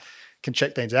and can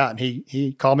check things out. And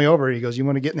he called me over. He goes, "You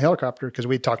want to get in the helicopter?" Because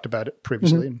we talked about it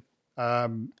previously.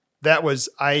 Mm-hmm. That was,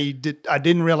 I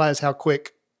didn't realize how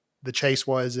quick the chase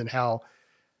was and how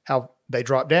they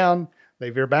drop down, they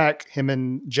veer back. Him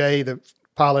and Jay, the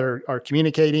pilot, are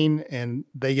communicating, and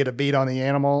they get a beat on the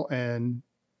animal and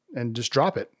just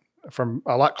drop it from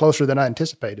a lot closer than I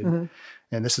anticipated. Mm-hmm.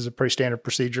 And this is a pretty standard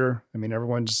procedure. I mean,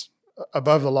 everyone's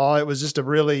above the law. It was just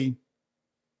it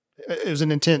was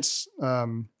an intense,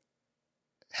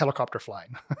 helicopter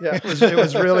flying. Yeah. it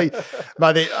was really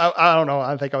I don't know.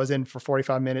 I think I was in for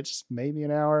 45 minutes, maybe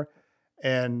an hour,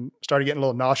 and started getting a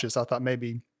little nauseous. I thought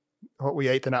maybe what we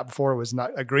ate the night before was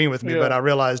not agreeing with me, but I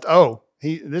realized,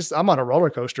 I'm on a roller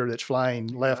coaster that's flying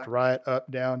left, right,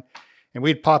 up, down, and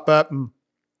we'd pop up and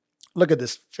look at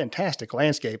this fantastic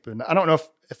landscape. And I don't know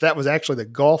if that was actually the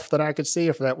Gulf that I could see,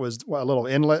 if that was a little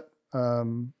inlet.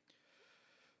 It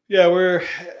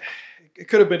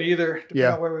could have been either, depending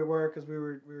on where we were, because we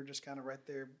were just kind of right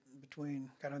there between,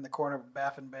 kind of in the corner of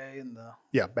Baffin Bay and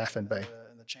Baffin Bay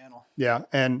and the channel. Yeah,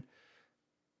 and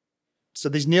so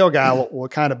these nilgai will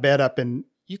kind of bed up in.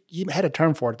 You had a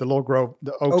term for it, the little grove,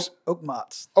 the oaks. Oak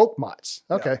mottes. Oak mottes.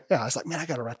 Okay. Yeah. I was like, man, I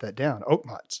got to write that down. Oak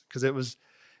mottes. Because it's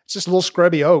just a little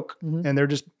scrubby oak, and they're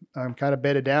just kind of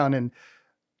bedded down. And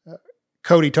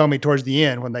Cody told me towards the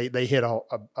end when they hit a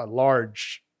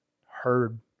large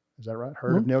herd, is that right?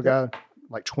 Herd of nilgai,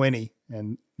 like 20.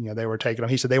 And, they were taking them.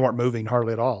 He said they weren't moving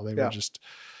hardly at all. They were just,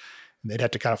 they'd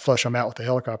have to kind of flush them out with the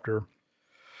helicopter.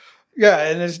 Yeah,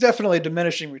 and there's definitely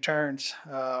diminishing returns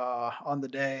on the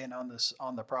day and on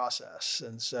the process,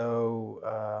 and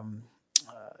so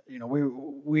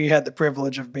we had the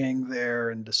privilege of being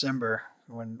there in December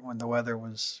when the weather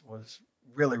was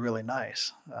really, really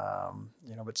nice.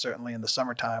 But certainly in the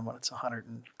summertime when it's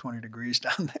 120 degrees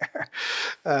down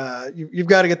there, you've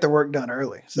got to get the work done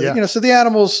early. So so the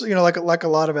animals, like a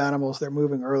lot of animals, they're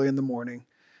moving early in the morning.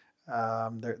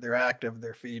 They're active,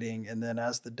 they're feeding, and then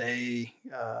as the day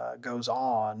goes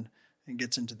on and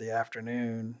gets into the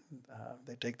afternoon,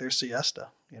 they take their siesta.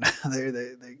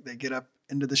 They get up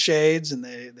into the shades and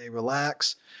they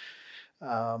relax,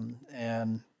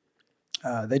 and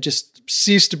they just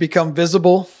cease to become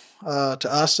visible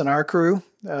to us and our crew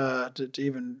to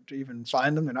even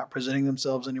find them. They're not presenting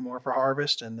themselves anymore for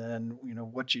harvest. And then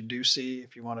what you do see,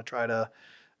 if you want to try to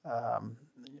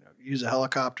use a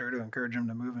helicopter to encourage them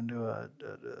to move into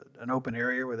an open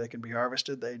area where they can be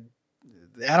harvested, the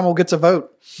animal gets a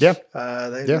vote. Yeah.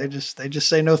 They just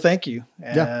say no thank you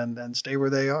and stay where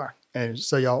they are. And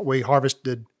so we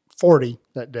harvested 40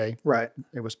 that day. Right.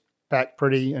 It was packed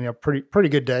pretty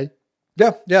good day.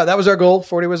 Yeah, that was our goal.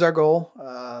 40 was our goal.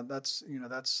 That's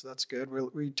good.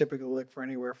 We typically look for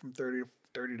anywhere from 30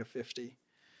 to 50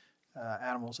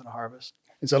 animals in a harvest.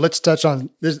 And so let's touch on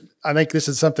this. I think this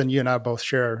is something you and I both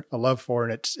share a love for,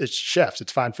 and it's chefs.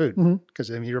 It's fine food, because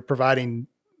you're providing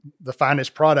the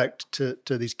finest product to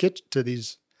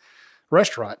these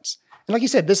restaurants. And like you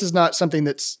said, this is not something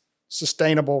that's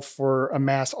sustainable for a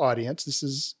mass audience. This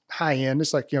is high end.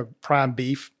 It's like prime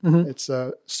beef. It's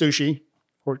sushi.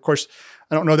 Or of course,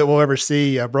 I don't know that we'll ever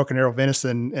see broken arrow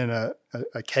venison in a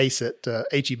case at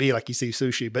H-E-B like you see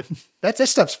sushi, but that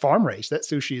stuff's farm raised. That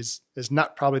sushi is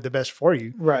not probably the best for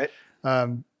you. Right.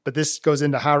 But this goes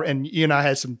into how, and you and I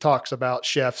had some talks about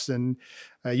chefs and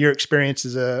your experience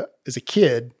as a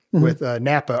kid with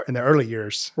Napa in the early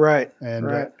years. Right.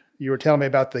 And you were telling me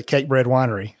about the Cake Bread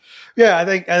Winery. Yeah, I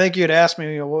think you had asked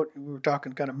me, what we were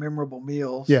talking kind of memorable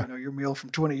meals. Yeah. Your meal from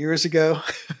 20 years ago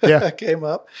came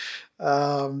up.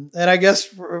 And I guess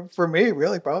for me,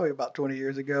 really probably about 20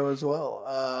 years ago as well.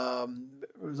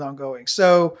 It was ongoing.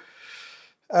 So,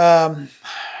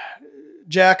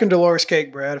 Jack and Dolores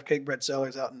Cake Bread of Cake Bread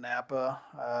Cellars out in Napa,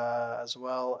 as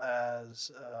well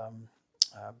as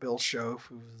Bill Schoaf,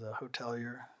 who's the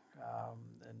hotelier,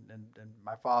 and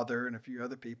my father and a few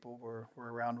other people were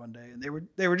around one day, and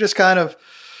they were just kind of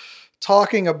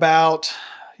talking about,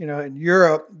 in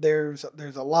Europe there's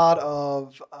a lot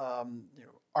of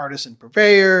artisan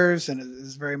purveyors, and it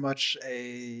is very much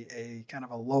a kind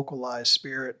of a localized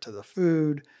spirit to the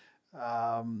food.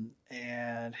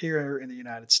 And here in the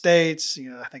United States,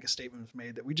 I think a statement was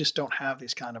made that we just don't have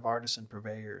these kind of artisan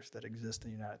purveyors that exist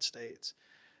in the United States.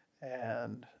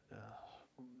 And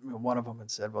one of them had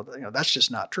said, well, that's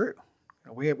just not true.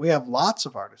 We have lots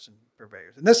of artisan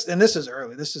purveyors, and this is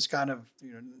early. This is kind of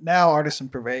now artisan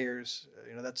purveyors.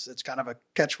 It's kind of a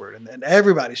catchword, and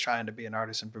everybody's trying to be an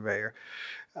artisan purveyor.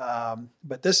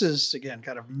 But this is again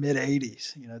kind of mid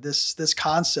 '80s. This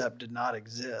concept did not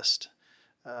exist,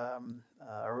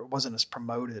 or it wasn't as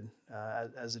promoted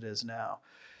as it is now.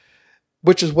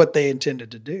 Which is what they intended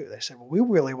to do. They said, well, we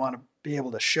really want to be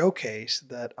able to showcase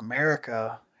that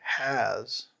America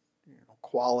has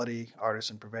quality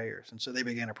artisan purveyors. And so they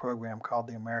began a program called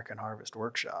the American Harvest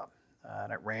Workshop.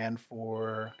 And it ran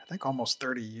for, I think, almost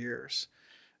 30 years.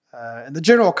 And the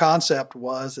general concept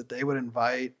was that they would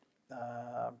invite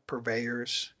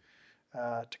purveyors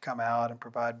to come out and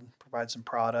provide some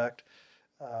product.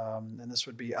 And this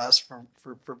would be us for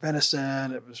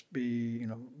venison. It would be,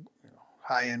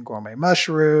 high-end gourmet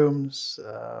mushrooms,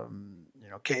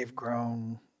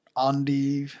 cave-grown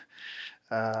endive,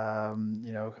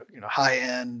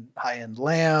 high-end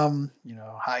lamb,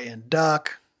 high-end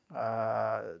duck,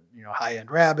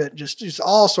 high-end rabbit, just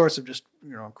all sorts of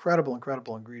incredible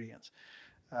ingredients.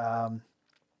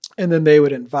 And then they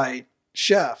would invite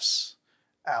chefs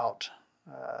out,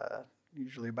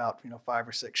 usually about 5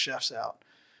 or 6 chefs out.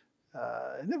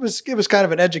 And it was kind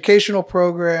of an educational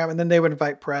program, and then they would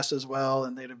invite press as well,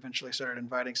 and they'd eventually started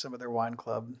inviting some of their wine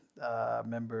club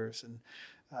members, and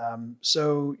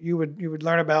so you would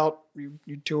learn about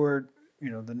you toured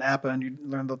the Napa, and you'd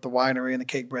learn about the winery and the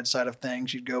cake bread side of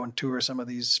things. You'd go and tour some of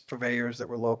these purveyors that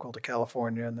were local to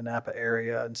California and the Napa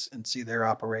area, and see their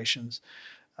operations,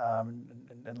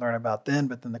 and learn about them.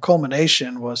 But then the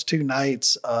culmination was 2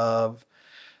 nights of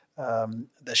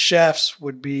the chefs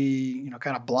would be,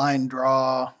 kind of blind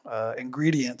draw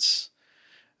ingredients,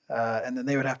 and then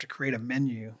they would have to create a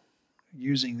menu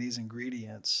using these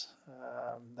ingredients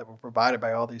that were provided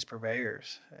by all these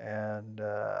purveyors. And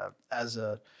as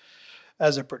a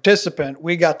participant,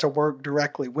 we got to work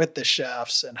directly with the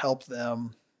chefs and help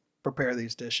them prepare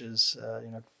these dishes.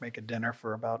 Make a dinner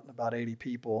for about 80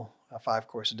 people, a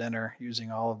 5-course dinner,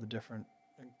 using all of the different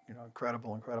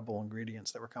incredible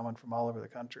ingredients that were coming from all over the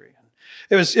country.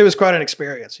 And it was quite an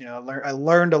experience. I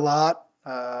learned a lot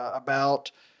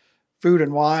about food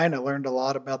and wine. I learned a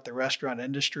lot about the restaurant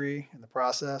industry and the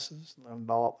processes. Learned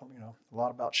a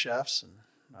lot about chefs, and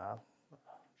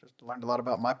just learned a lot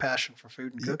about my passion for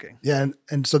food and cooking. Yeah,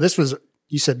 and so this was,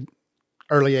 you said,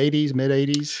 early 80s, mid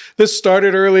 80s. This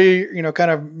started early,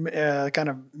 kind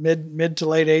of mid to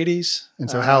late 80s. And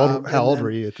so how old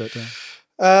were you at that time?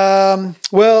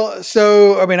 Well,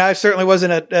 so, I certainly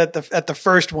wasn't at the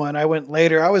first one. I went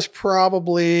later. I was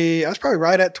probably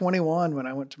right at 21 when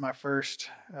I went to my first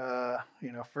one.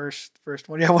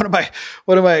 Yeah. One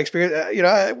of my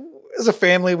experience, as a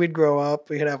family, we'd grow up,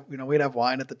 we'd have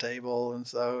wine at the table. And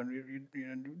so,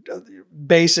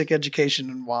 basic education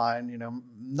in wine,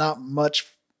 not much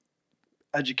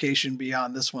education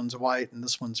beyond this one's white and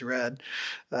this one's red,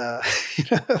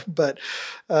 but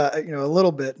a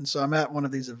little bit. And so I'm at one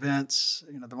of these events,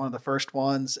 one of the first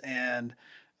ones, and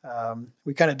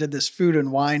we kind of did this food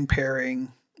and wine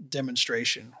pairing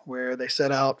demonstration where they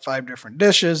set out 5 different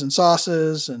dishes and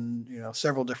sauces and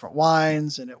several different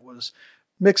wines, and it was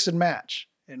mix and match,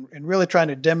 and really trying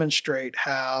to demonstrate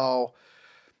how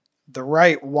the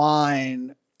right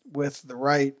wine with the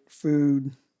right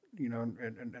food,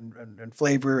 and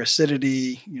flavor,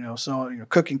 acidity,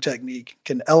 cooking technique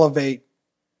can elevate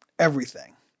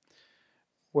everything.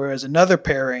 Whereas another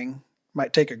pairing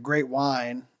might take a great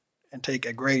wine and take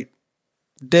a great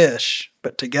dish,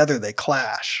 but together they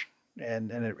clash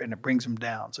and it brings them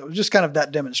down. So it was just kind of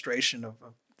that demonstration of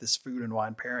this food and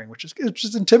wine pairing, which is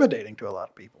just intimidating to a lot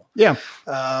of people. Yeah.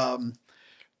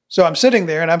 So I'm sitting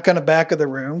there, and I'm kind of back of the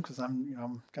room because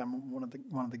I'm kind of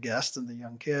one of the guests and the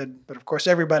young kid. But of course,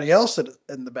 everybody else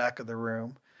in the back of the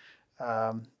room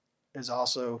is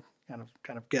also kind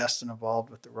of guests and involved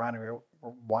with the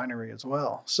winery as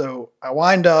well. So I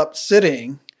wind up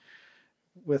sitting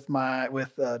with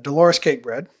Dolores Cake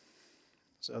Bread,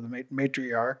 so the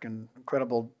matriarch and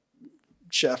incredible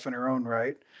chef in her own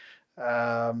right,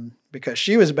 because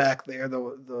she was back there.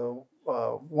 The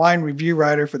wine review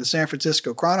writer for the San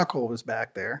Francisco Chronicle was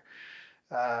back there,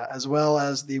 as well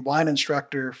as the wine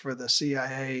instructor for the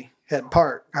CIA Hyde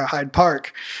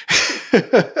Park.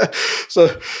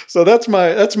 So that's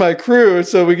my crew.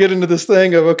 So we get into this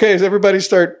thing of, okay, so everybody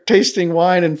start tasting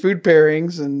wine and food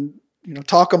pairings and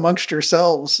talk amongst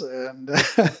yourselves. And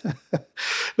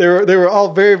they were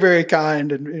all very, very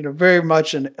kind and very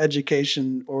much an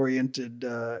education oriented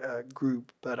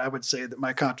group. But I would say that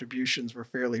my contributions were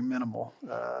fairly minimal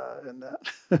in that.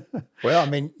 Well,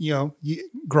 you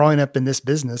growing up in this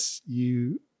business,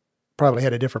 you probably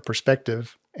had a different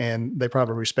perspective, and they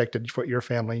probably respected what your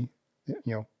family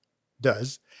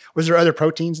does. Was there other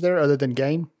proteins there other than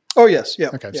game? Oh yes,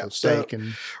 yeah. Okay, yeah. so steak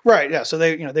and right, yeah. So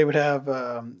they would have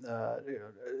a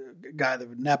guy that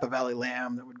would Napa Valley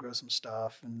lamb that would grow some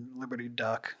stuff, and Liberty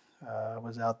duck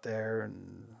was out there,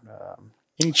 and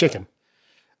any chicken.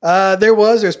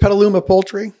 There's Petaluma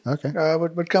poultry. Okay,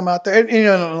 would come out there, and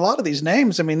a lot of these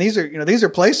names. these are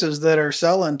places that are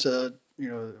selling to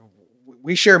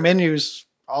we share menus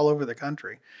all over the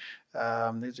country.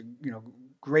 These are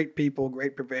great people,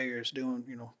 great purveyors doing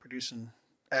producing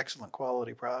excellent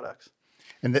quality products.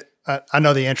 And I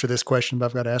know the answer to this question, but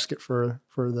I've got to ask it for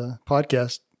the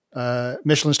podcast.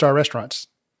 Michelin star restaurants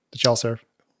that y'all serve?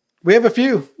 We have a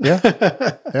few. Yeah.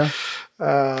 Yeah.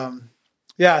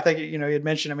 Yeah. I think, you'd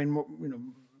mentioned,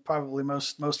 probably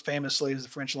most famously is the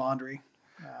French Laundry.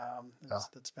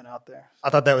 That's been out there. I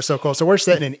thought that was so cool. So we're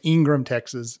sitting in Ingram,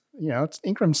 Texas.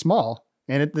 Ingram's small,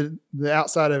 and the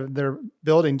outside of their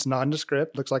building's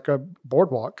nondescript, looks like a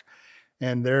boardwalk,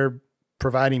 and they're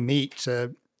providing meat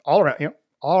to all around,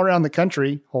 all around the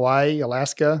country, Hawaii,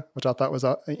 Alaska, which I thought was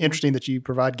interesting that you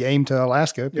provide game to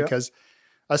Alaska because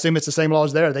I assume it's the same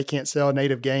laws there. They can't sell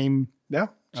native game. Yeah,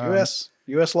 it's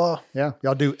U.S. law. Yeah,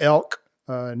 y'all do elk,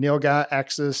 nilgai,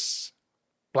 axis,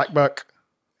 black buck,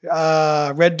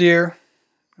 red deer,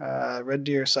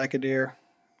 cyca deer.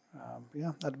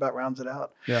 That about rounds it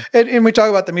out. Yeah, and we talk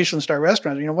about the Michelin star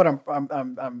restaurants. You know what?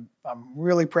 I'm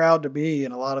really proud to be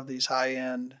in a lot of these high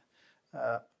end,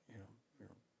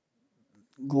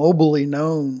 globally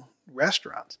known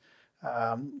restaurants.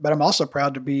 But I'm also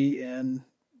proud to be in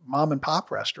mom and pop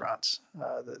restaurants.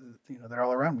 They're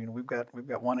all around. We've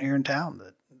got one here in town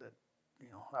that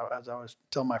as I always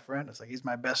tell my friend, it's like he's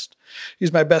my best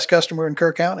customer in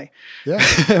Kerr County.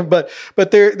 Yeah, but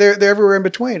they're everywhere in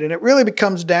between, and it really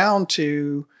becomes down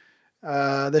to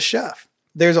the chef.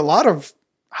 There's a lot of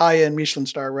high end Michelin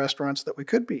star restaurants that we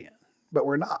could be in, but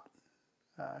we're not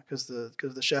because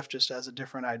the chef just has a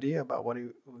different idea about where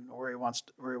he wants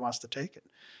to take it.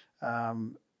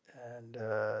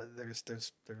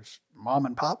 There's mom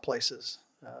and pop places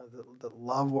that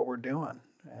love what we're doing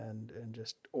and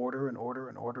just order,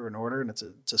 and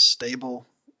it's a staple,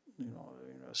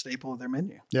 staple of their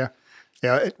menu. Yeah.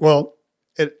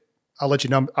 I'll let you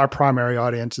know. Our primary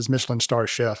audience is Michelin star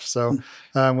chefs, so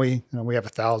we have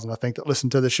 1,000 I think that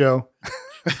listen to the show.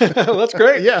 That's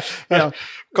great. Yeah.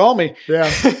 Call me.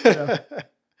 Yeah.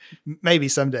 Maybe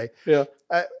someday. Yeah.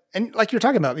 And like you're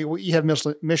talking about, you have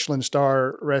Michelin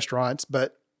star restaurants,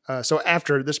 but so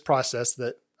after this process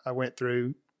that I went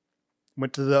through,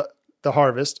 went to the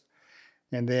Harvest,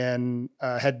 and then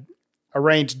had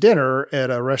arranged dinner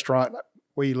at a restaurant.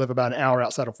 We live about an hour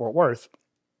outside of Fort Worth,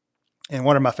 and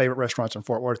one of my favorite restaurants in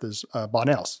Fort Worth is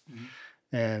Bonnell's,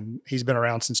 and he's been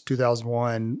around since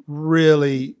 2001.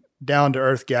 Really down to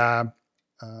earth guy.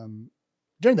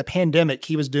 During the pandemic,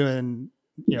 he was doing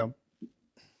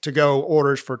to go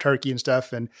orders for turkey and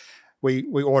stuff. And we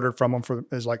ordered from him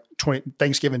it was like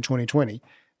Thanksgiving 2020.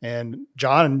 And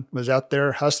John was out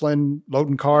there hustling,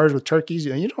 loading cars with turkeys.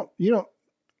 And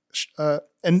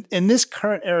in this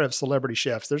current era of celebrity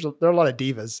chefs, there are a lot of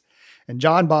divas, and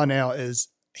John Bonnell is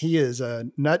a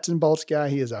nuts and bolts guy.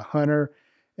 He is a hunter.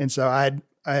 And so I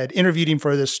had interviewed him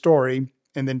for this story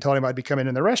and then told him I'd be coming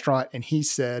in the restaurant. And he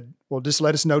said, well, just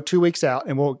let us know 2 weeks out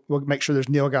and we'll make sure there's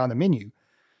nilgai on the menu.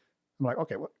 I'm like,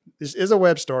 okay, well, this is a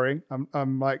web story.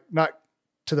 I'm like not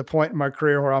to the point in my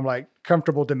career where I'm like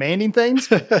comfortable demanding things,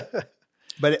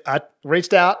 but I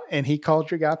reached out and he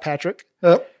called your guy, Patrick.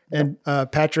 And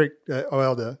Patrick,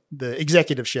 the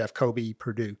executive chef, Kobe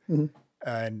Purdue,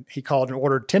 and he called and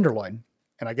ordered tenderloin.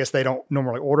 And I guess they don't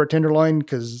normally order tenderloin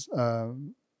because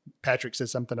Patrick said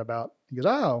something about, he goes,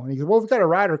 oh, and he goes, well, we've got a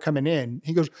rider coming in.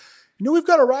 He goes, we've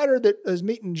got a rider that is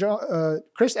meeting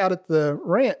Chris out at the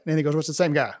rent. And he goes, what's the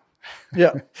same guy?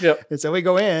 Yeah. And so we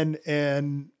go in,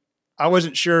 and I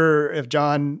wasn't sure if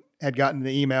John had gotten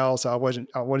the email, so I wasn't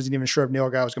even sure if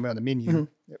nilgai was going to be on the menu.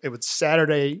 It was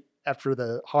Saturday after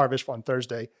the Harvest on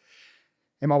Thursday,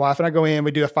 and my wife and I go in.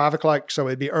 We do a 5 o'clock, so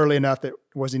it'd be early enough that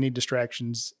wasn't any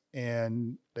distractions.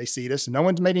 And they seat us, and no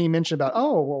one's made any mention about,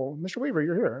 oh, well, Mr. Weaver,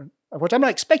 you're here, which I'm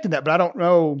not expecting that, but I don't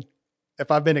know if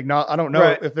I've been acknowledged. I don't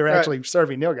know if they're actually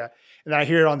serving nilgai. And I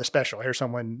hear it on the special. I hear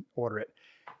someone order it,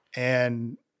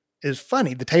 and it's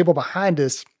funny. The table behind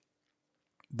us,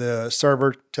 the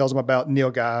server tells them about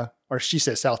nilgai, or she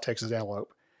says South Texas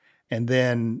antelope, and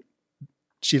then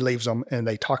she leaves them and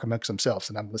they talk amongst themselves,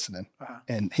 and I'm listening.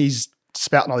 And he's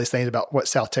spouting all these things about what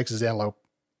South Texas antelope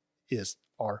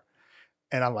are.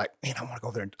 And I'm like, man, I want to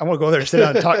go there and sit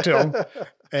down and talk to him.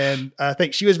 And I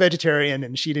think she was vegetarian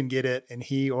and she didn't get it, and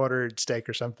he ordered steak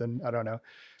or something. I don't know.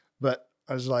 But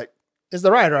I was like, as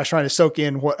the writer, I was trying to soak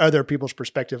in what other people's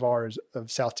perspective are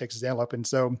of South Texas antelope. And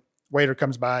so waiter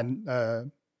comes by, and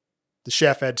the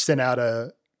chef had sent out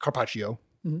a carpaccio.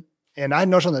 And I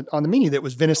noticed on the menu that it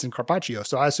was venison carpaccio.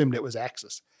 So I assumed it was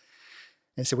axis.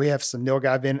 And so we have some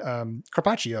nilgai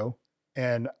carpaccio.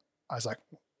 And I was like,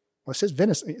 well, it says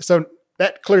venison. So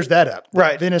that clears that up.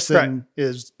 Right. Venison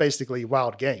is basically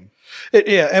wild game.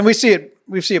 And we see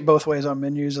it both ways on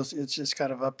menus. It's just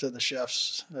kind of up to the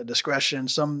chef's discretion.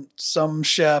 Some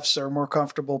chefs are more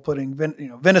comfortable putting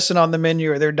venison on the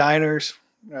menu, or their diners.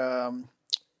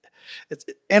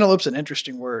 Antelope's an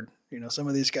interesting word. Some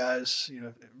of these guys,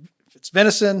 if it's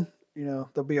venison,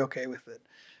 they'll be okay with it.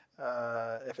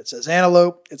 If it says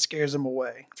antelope, it scares them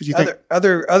away.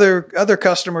 Other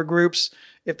customer groups,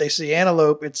 if they see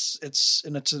antelope, it's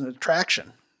an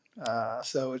attraction.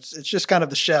 So it's just kind of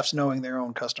the chefs knowing their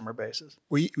own customer bases.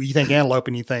 Well, you think antelope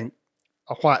and you think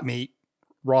a white meat,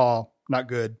 raw, not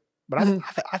good. But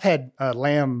I've had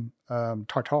lamb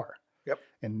tartare. Yep.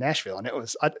 in Nashville. And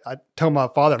I told my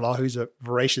father-in-law, who's a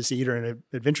voracious eater and an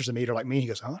adventuresome eater like me, he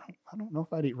goes, I don't know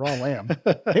if I'd eat raw lamb.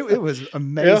 It was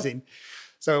amazing. Yeah.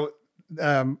 So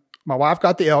my wife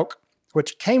got the elk,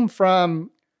 which came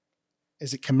from,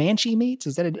 is it Comanche Meats?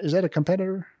 Is that a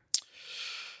competitor?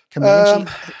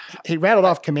 Comanche? He rattled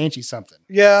off Comanche something.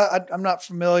 Yeah, I'm not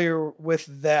familiar with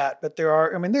that, but there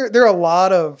are a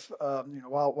lot of,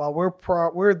 while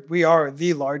we are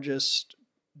the largest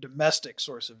domestic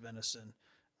source of venison,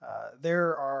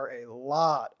 there are a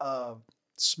lot of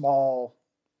small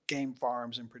game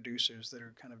farms and producers that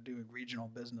are kind of doing regional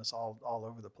business all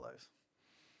over the place.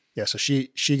 Yeah. So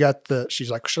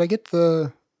she's like, should I get I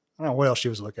don't know what else she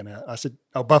was looking at. I said,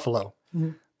 buffalo.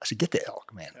 Mm-hmm. I said, get the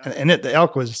elk, man. Yeah. And the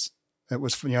elk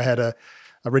had a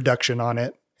reduction on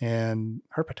it, and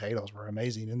her potatoes were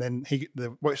amazing. And then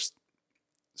the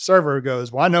server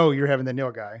goes, well, I know you're having the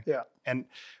Neil guy. Yeah. And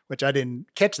which I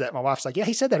didn't catch that. My wife's like, yeah,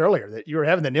 he said that earlier that you were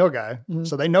having the Neil guy. Mm-hmm.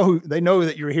 So they know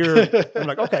that you're here. I'm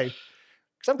like, okay.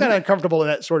 Cause I'm kind of uncomfortable in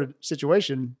that sort of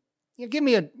situation. You know, give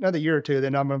me another year or two,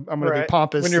 then I'm going to be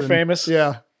pompous. When you're famous.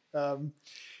 Yeah. And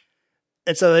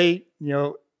so they,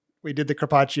 we did the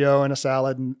carpaccio and a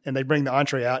salad, and they bring the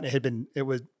entree out, and it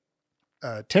was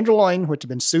tenderloin, which had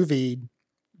been sous vide,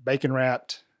 bacon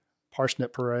wrapped,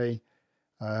 parsnip puree,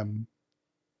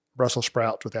 Brussels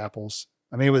sprouts with apples.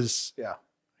 I mean, it was. Yeah.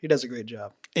 He does a great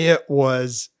job. It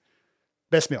was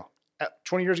best meal.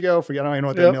 20 years ago, I don't even know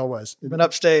what that meal was. Been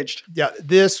upstaged. Yeah.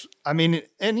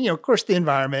 And of course the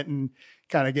environment and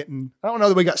kind of getting, I don't know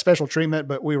that we got special treatment,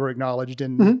 but we were acknowledged.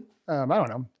 And I don't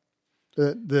know.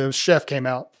 The chef came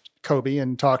out, Kobe,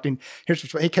 and talked. And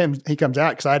he comes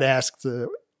out because I'd asked the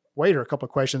waiter a couple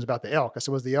of questions about the elk. I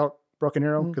said, was the elk broken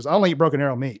arrow? Because I only eat broken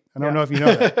arrow meat. I don't know if you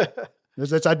know that.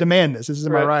 I demand this. This is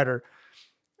in my rider.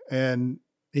 And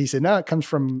he said, no, it comes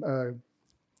from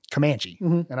Comanche.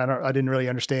 Mm-hmm. And I didn't really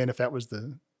understand if that was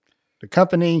the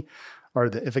company or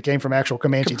if it came from actual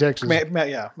Comanche, Texas. Might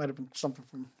have been something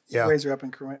from Razor up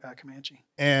in Comanche.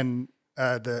 And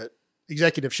the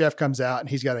executive chef comes out and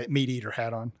he's got a meat eater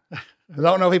hat on. I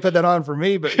don't know if he put that on for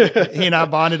me, but he and I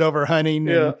bonded over hunting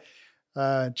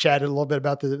and chatted a little bit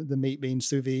about the meat being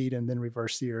sous vide and then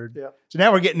reverse seared. Yeah. So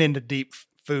now we're getting into deep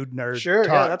food nerd Sure.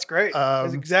 talk. Yeah, that's great.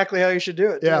 That's exactly how you should do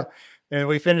it. Yeah. Too. And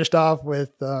we finished off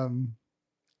with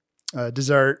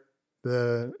dessert.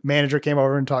 The manager came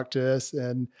over and talked to us,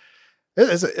 and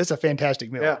it's a fantastic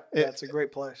meal. Yeah, it's a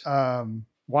great place.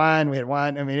 Wine, we had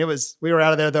wine. I mean, we were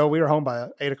out of there though. We were home by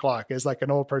 8:00. It's like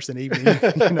an old person evening,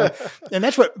 and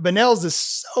that's what Bunnell's is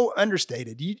so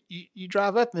understated. You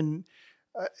drive up and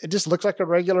it just looks like a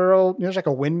regular old, it's like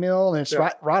a windmill, and it's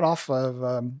right off of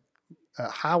a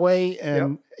highway,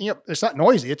 and it's not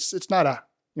noisy. It's not a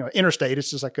interstate.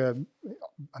 It's just like I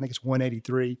think it's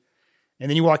 183. And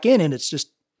then you walk in and it's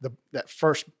just that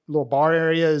first little bar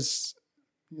area is,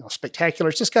 spectacular.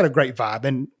 It's just got a great vibe.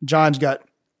 And John's got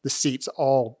the seats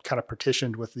all kind of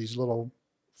partitioned with these little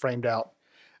framed out.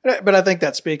 But I think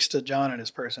that speaks to John and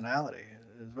his personality.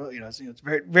 It's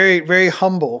very, very, very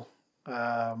humble,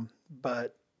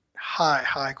 but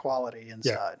high quality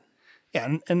inside.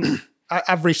 Yeah. And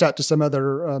I've reached out to some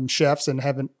other chefs and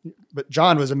but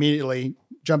John was immediately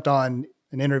jumped on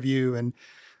an interview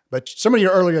but some of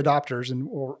your early adopters, and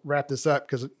we'll wrap this up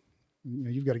because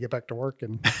you've got to get back to work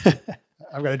and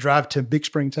I've got to drive to Big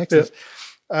Spring, Texas.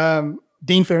 Yep.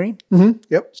 Dean Ferry. Mm-hmm.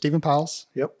 Yep. Stephen Piles.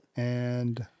 Yep.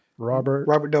 And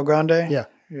Robert Del Grande. Yeah.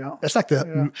 Yeah. That's like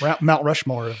the Mount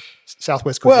Rushmore of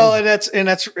Southwest cuisine. Well,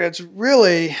 it's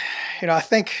really, I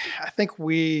think it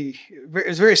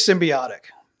was very symbiotic.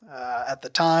 At the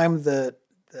time that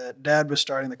Dad was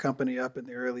starting the company up in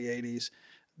the early 80s,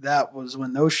 that was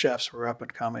when those chefs were up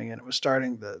and coming, and it was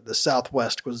starting the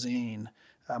Southwest cuisine.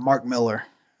 Mark Miller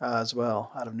as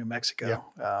well, out of New Mexico,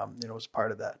 was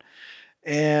part of that.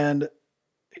 And,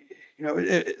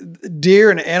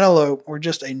 deer and antelope were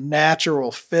just a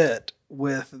natural fit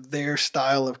with their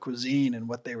style of cuisine and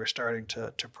what they were starting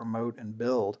to promote and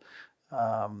build.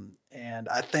 And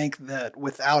I think that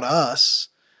without us,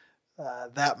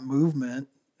 that movement,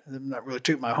 I'm not really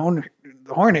tooting the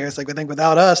horn here. It's like, I think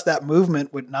without us, that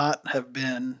movement would not have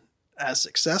been as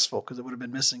successful because it would have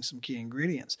been missing some key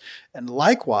ingredients. And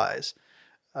likewise,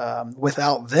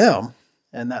 without them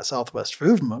and that Southwest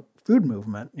food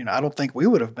movement, I don't think we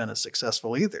would have been as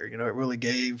successful either. It really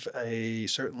gave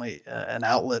certainly an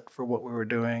outlet for what we were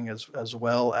doing as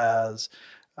well as,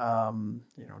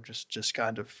 just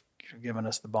kind of giving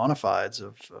us the bona fides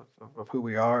of who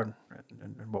we are and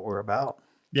what we're about.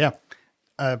 Yeah.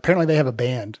 Apparently they have a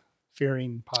band,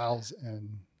 Fearing, Piles,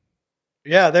 and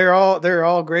they're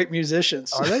all great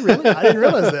musicians. Are they really? I didn't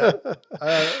realize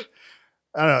that.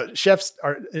 I don't know. Chefs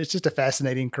it's just a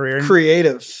fascinating career.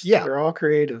 Creatives. Yeah. They're all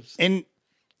creatives. And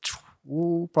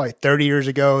probably 30 years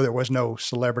ago, there was no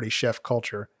celebrity chef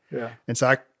culture. Yeah. And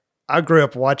so I grew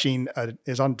up watching,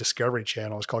 it's on Discovery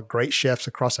Channel. It's called Great Chefs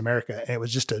Across America. And it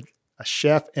was just a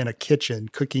chef in a kitchen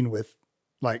cooking with,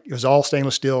 like, it was all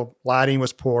stainless steel. Lighting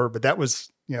was poor, but that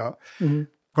was,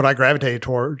 what I gravitated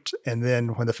towards. And then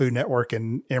when the Food Network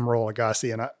and Emeril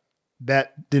Lagasse, and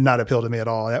that did not appeal to me at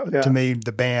all. That, to me,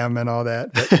 the BAM and all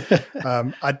that.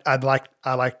 But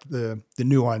I liked the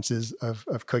nuances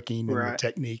of cooking and the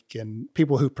technique, and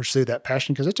people who pursue that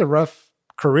passion, because it's a rough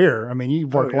career. I mean, you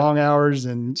work long hours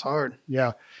and it's hard.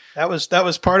 Yeah. That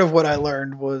was part of what I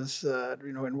learned was,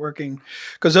 in working,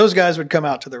 because those guys would come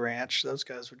out to the ranch. Those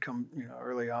guys would come,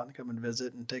 early on, come and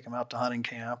visit and take them out to hunting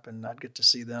camp, and I'd get to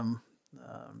see them,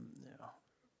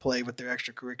 play with their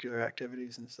extracurricular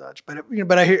activities and such.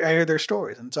 But I hear their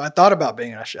stories. And so I thought about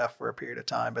being a chef for a period of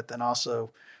time, but then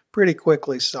also pretty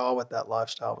quickly saw what that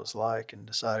lifestyle was like and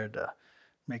decided to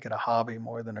make it a hobby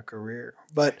more than a career.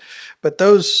 But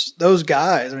those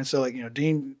guys, I mean, so like,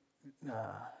 Dean,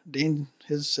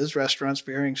 his restaurant's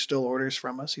Fearing still orders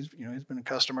from us. He's been a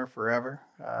customer forever.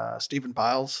 Stephen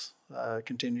Piles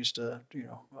continues to,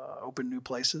 open new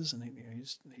places, and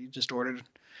he just ordered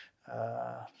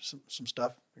some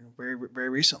stuff very, very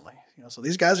recently. So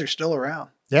these guys are still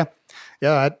around. Yeah.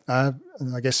 I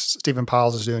guess Stephen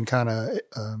Piles is doing kind of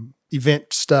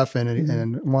event stuff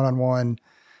and one-on-one.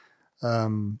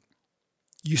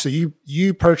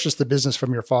 You purchased the business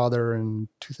from your father in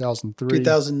 2003?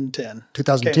 2010.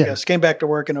 2010. Came back to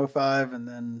work in 2005 and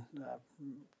then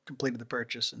completed the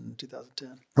purchase in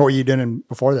 2010. What were you doing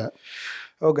before that?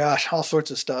 Oh gosh, all sorts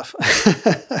of stuff.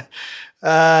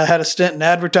 Had a stint in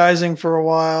advertising for a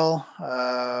while.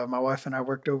 My wife and I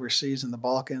worked overseas in the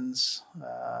Balkans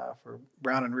for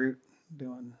Brown and Root,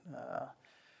 doing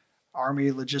Army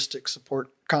logistics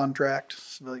support contract,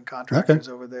 civilian contractors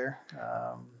over there.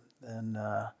 Then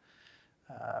got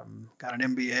an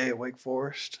MBA at Wake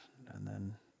Forest, and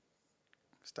then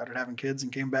started having kids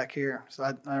and came back here. So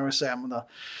I always say I'm the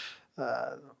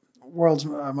world's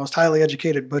most highly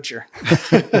educated butcher.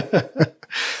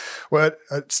 Well,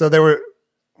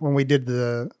 when we did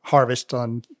the harvest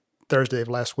on Thursday of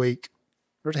last week,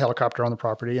 there was a helicopter on the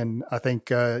property, and I think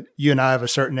you and I of a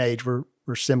certain age were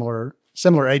similar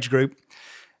age group.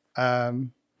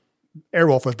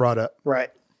 Airwolf was brought up,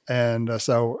 right? And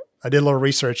so I did a little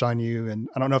research on you, and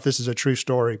I don't know if this is a true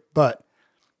story, but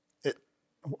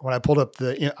when I pulled up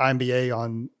the IMBA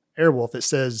on Airwolf, it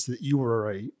says that you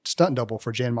were a stunt double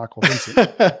for Jan Michael Vincent. Is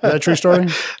that a true story?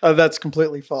 That's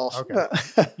completely false. Okay,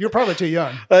 you're probably too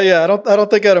young. Yeah, I don't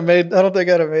think I'd have made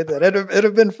that. It'd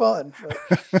have been fun.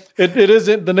 It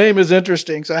isn't. The name is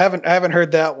interesting, so I haven't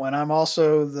heard that one. I'm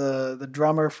also the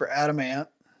drummer for Adamant,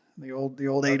 the old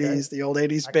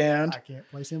 80s band. I can't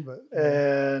place him, but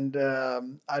and I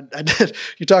did.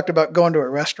 You talked about going to a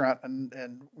restaurant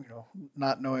and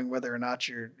not knowing whether or not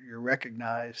you're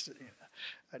recognized.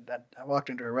 I walked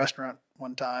into a restaurant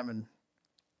one time, and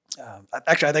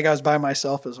I think I was by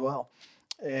myself as well,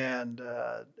 and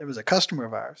it was a customer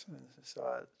of ours. So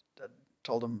I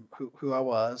told him who I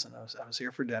was, and I was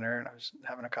here for dinner, and I was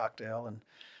having a cocktail, and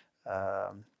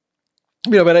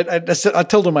but I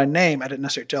told him my name. I didn't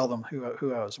necessarily tell them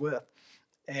who I was with,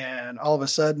 and all of a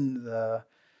sudden the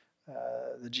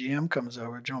GM comes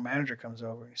over, general manager comes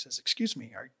over, and he says, "Excuse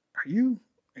me, are you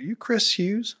Chris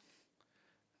Hughes?"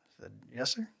 I said,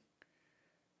 "Yes, sir."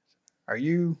 "Are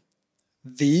you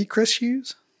the Chris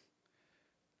Hughes?"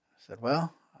 I said,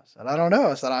 "Well," I don't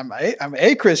know. I said, I'm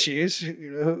a Chris Hughes.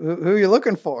 Who are you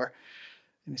looking for?"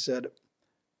 And he said,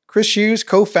 "Chris Hughes,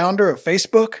 co-founder of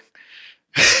Facebook."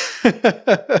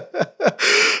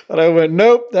 And I went,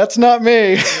 "Nope, that's not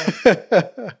me."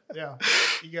 Yeah.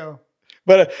 You go.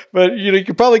 But you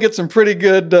could probably get some pretty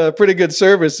good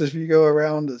service if you go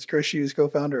around as Chris Hughes,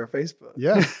 co-founder of Facebook.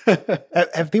 Yeah.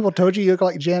 Have people told you look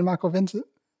like Jan Michael Vincent?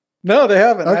 No, they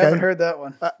haven't. Okay. I haven't heard that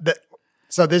one.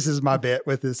 So this is my bit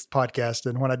with this podcast.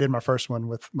 And when I did my first one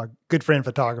with my good friend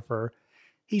photographer,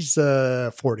 he's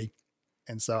 40.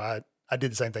 And so I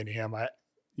did the same thing to him.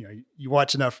 You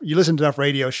watch enough, you listen to enough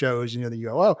radio shows, then you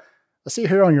go, "Oh, I see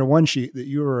here on your one sheet that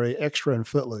you were an extra in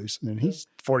Footloose," and he's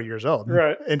 40 years old.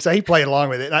 Right. And so he played along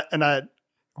with it. And I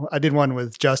did one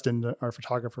with Justin, our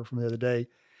photographer from the other day,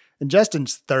 and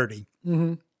Justin's 30.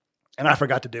 Mm-hmm. And I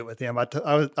forgot to do it with him. I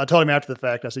told him after the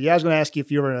fact, I said, "Yeah, I was going to ask you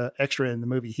if you were an extra in the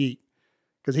movie Heat."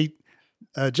 Because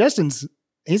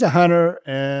he's a hunter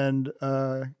and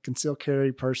concealed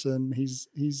carry person. He's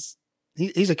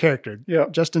a character. Yeah.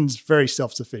 Justin's very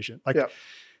self-sufficient.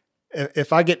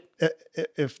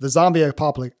 if the zombie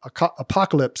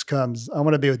apocalypse comes, I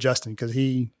want to be with Justin because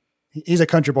he's a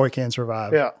country boy can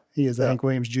survive. Yeah. He is the Hank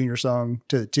Williams Jr. song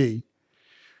to the T.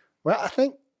 Well, I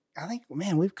think,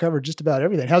 man, we've covered just about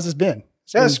everything. How's this been?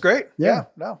 It's great. Yeah.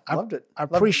 No, I loved it. I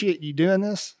appreciate you doing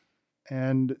this.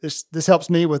 And this helps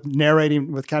me with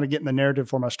narrating, with kind of getting the narrative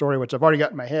for my story, which I've already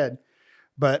got in my head.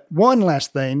 But one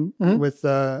last thing with,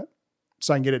 so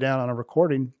I can get it down on a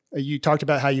recording, you talked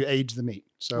about how you age the meat.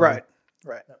 So right.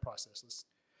 That process.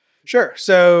 Sure.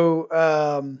 So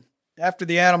after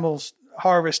the animal's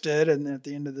harvested, and then at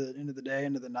the end of the day,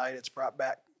 end of the night, it's brought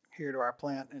back here to our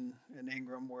plant in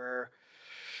Ingram, where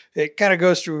it kind of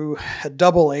goes through a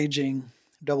double aging,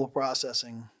 double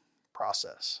processing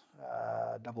process,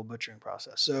 double butchering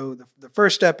process. So the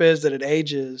first step is that it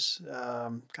ages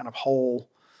kind of whole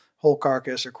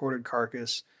carcass or quartered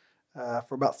carcass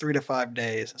for about 3 to 5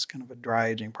 days. It's kind of a dry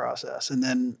aging process. And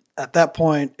then at that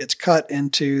point, it's cut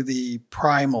into the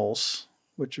primals,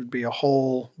 which would be a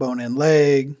whole bone-in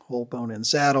leg, whole bone-in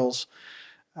saddles.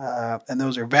 And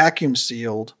those are vacuum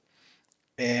sealed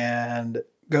and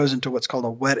goes into what's called a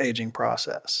wet aging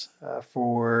process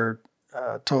for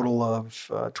a total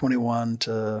of 21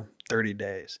 to 30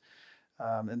 days.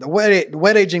 And the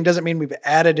wet aging doesn't mean we've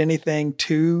added anything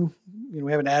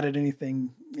we haven't added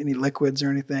any liquids or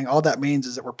anything. All that means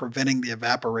is that we're preventing the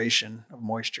evaporation of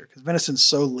moisture, because venison's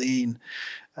so lean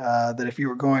that if you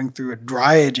were going through a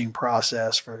dry aging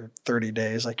process for 30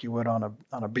 days, like you would on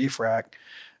a beef rack,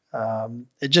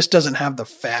 it just doesn't have the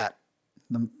fat,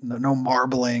 no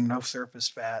marbling, no surface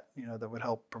fat, that would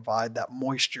help provide that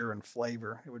moisture and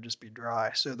flavor. It would just be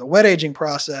dry. So the wet aging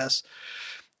process,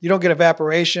 you don't get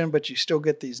evaporation, but you still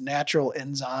get these natural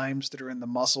enzymes that are in the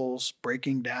muscles,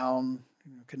 breaking down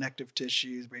connective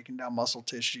tissues, breaking down muscle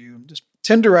tissue, just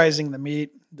tenderizing the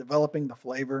meat, developing the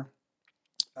flavor.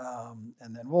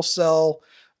 And then we'll sell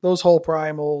those whole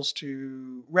primals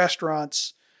to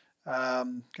restaurants,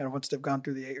 kind of once they've gone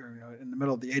through in the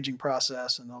middle of the aging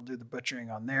process, and they'll do the butchering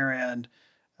on their end.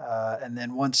 And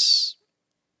then once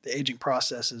the aging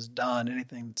process is done,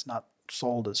 anything that's not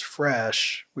sold as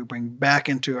fresh, we bring back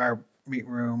into our meat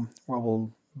room where we'll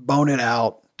bone it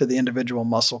out to the individual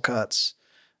muscle cuts,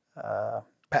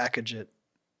 package it,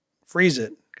 freeze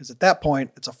it, because at that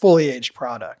point it's a fully aged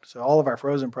product. So all of our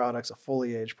frozen products are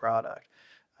fully aged product.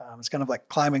 It's kind of like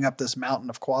climbing up this mountain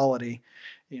of quality.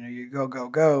 You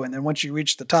go, and then once you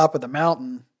reach the top of the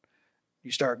mountain,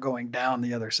 you start going down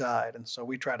the other side. And so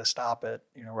we try to stop it,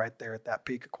 right there at that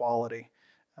peak of quality.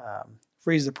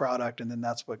 Freeze the product, and then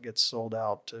that's what gets sold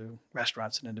out to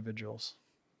restaurants and individuals.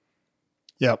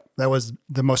 Yep. That was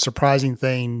the most surprising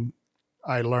thing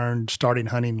I learned starting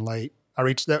hunting late. I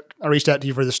reached out to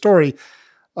you for the story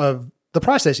of the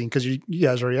processing, because you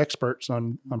guys are experts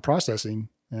on processing.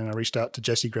 And I reached out to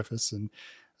Jesse Griffiths and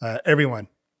everyone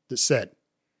that said,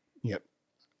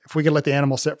 if we could let the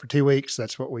animal sit for 2 weeks,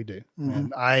 that's what we do. Mm-hmm.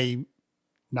 And I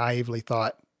naively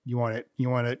thought, you want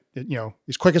it,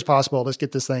 as quick as possible. Let's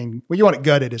get this thing. Well, you want it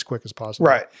gutted as quick as possible.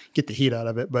 Right. Get the heat out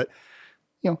of it. But,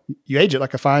 you age it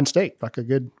like a fine steak, like a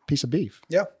good piece of beef.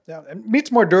 Yeah. Yeah. And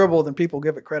meat's more durable than people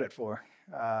give it credit for.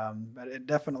 But it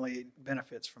definitely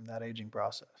benefits from that aging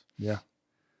process. Yeah.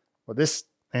 Well, this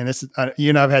is,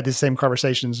 I've had these same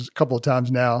conversations a couple of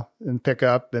times now in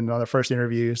pickup and on the first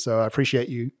interview. So I appreciate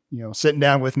you, sitting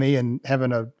down with me and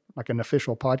having an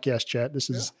official podcast chat. This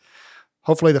is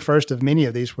hopefully the first of many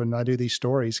of these when I do these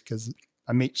stories, because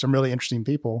I meet some really interesting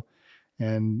people.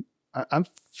 And I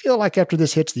feel like after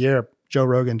this hits the air, Joe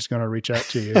Rogan's going to reach out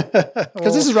to you,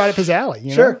 because this is right up his alley.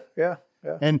 Sure. Yeah.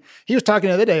 Yeah. And he was talking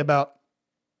the other day about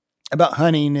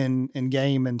hunting and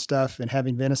game and stuff and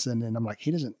having venison. And I'm like,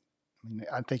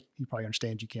 I think he probably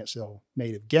understands you can't sell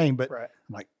native game, but right.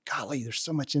 I'm like, golly, there's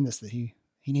so much in this that he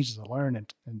needs to learn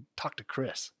and talk to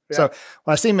Chris. Yeah. So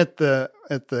when I see him down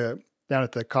at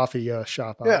the coffee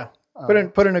shop,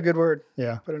 put in a good word.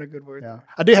 Yeah. Put in a good word. Yeah.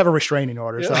 I do have a restraining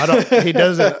order, so I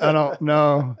don't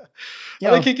know. I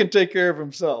think he can take care of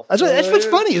himself. That's what's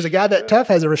funny, is a guy that tough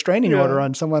has a restraining order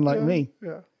on someone like me.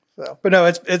 Yeah. So, but no,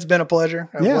 it's been a pleasure.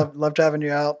 I've loved having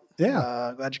you out.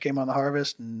 Yeah. Glad you came on the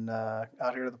harvest and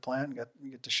out here to the plant and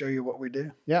get to show you what we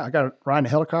do. Yeah. I got to ride a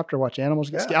helicopter, watch animals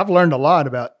get skinned. I've learned a lot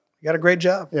about. You got a great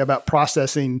job. Yeah, about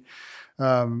processing.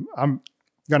 I'm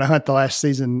going to hunt the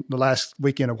last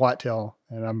weekend of whitetail,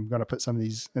 and I'm going to put some of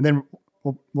these, and then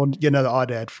we'll get another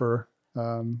aoudad for.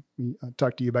 I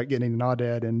talked to you about getting an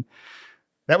aoudad, and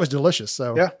that was delicious.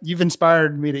 So you've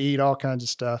inspired me to eat all kinds of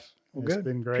stuff. Well, it's good.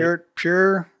 Been great.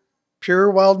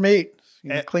 Pure wild meat.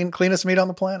 Cleanest meat on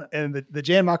the planet. And the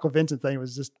Jan Michael Vincent thing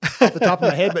was just off the top of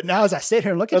my head. But now as I sit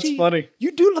here and look at you, that's funny.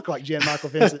 You do look like Jan Michael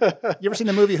Vincent. You ever seen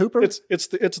the movie Hooper? It's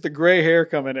the gray hair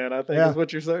coming in, I think is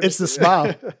what you're saying. It's the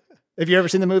smile. Have you ever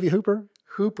seen the movie Hooper?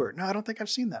 Hooper. No, I don't think I've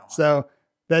seen that one. So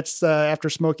that's after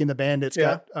Smoking the Bandit. It's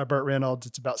got Burt Reynolds.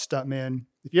 It's about stuntmen.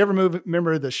 If you ever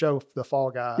remember the show The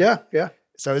Fall Guy. Yeah.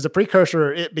 So as a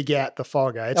precursor, it begat The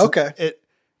Fall Guy.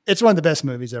 It's one of the best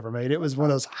movies ever made. It was one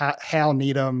of those Hal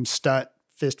Needham stunt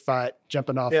fist fight,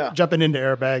 jumping into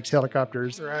airbags,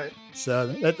 helicopters. Right. So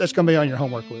that's going to be on your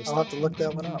homework list. I'll have to look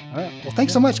that one up. All right. Well,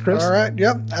 thanks so much, Chris. All right.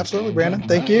 Yep. Absolutely, Brandon.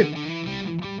 Thank you.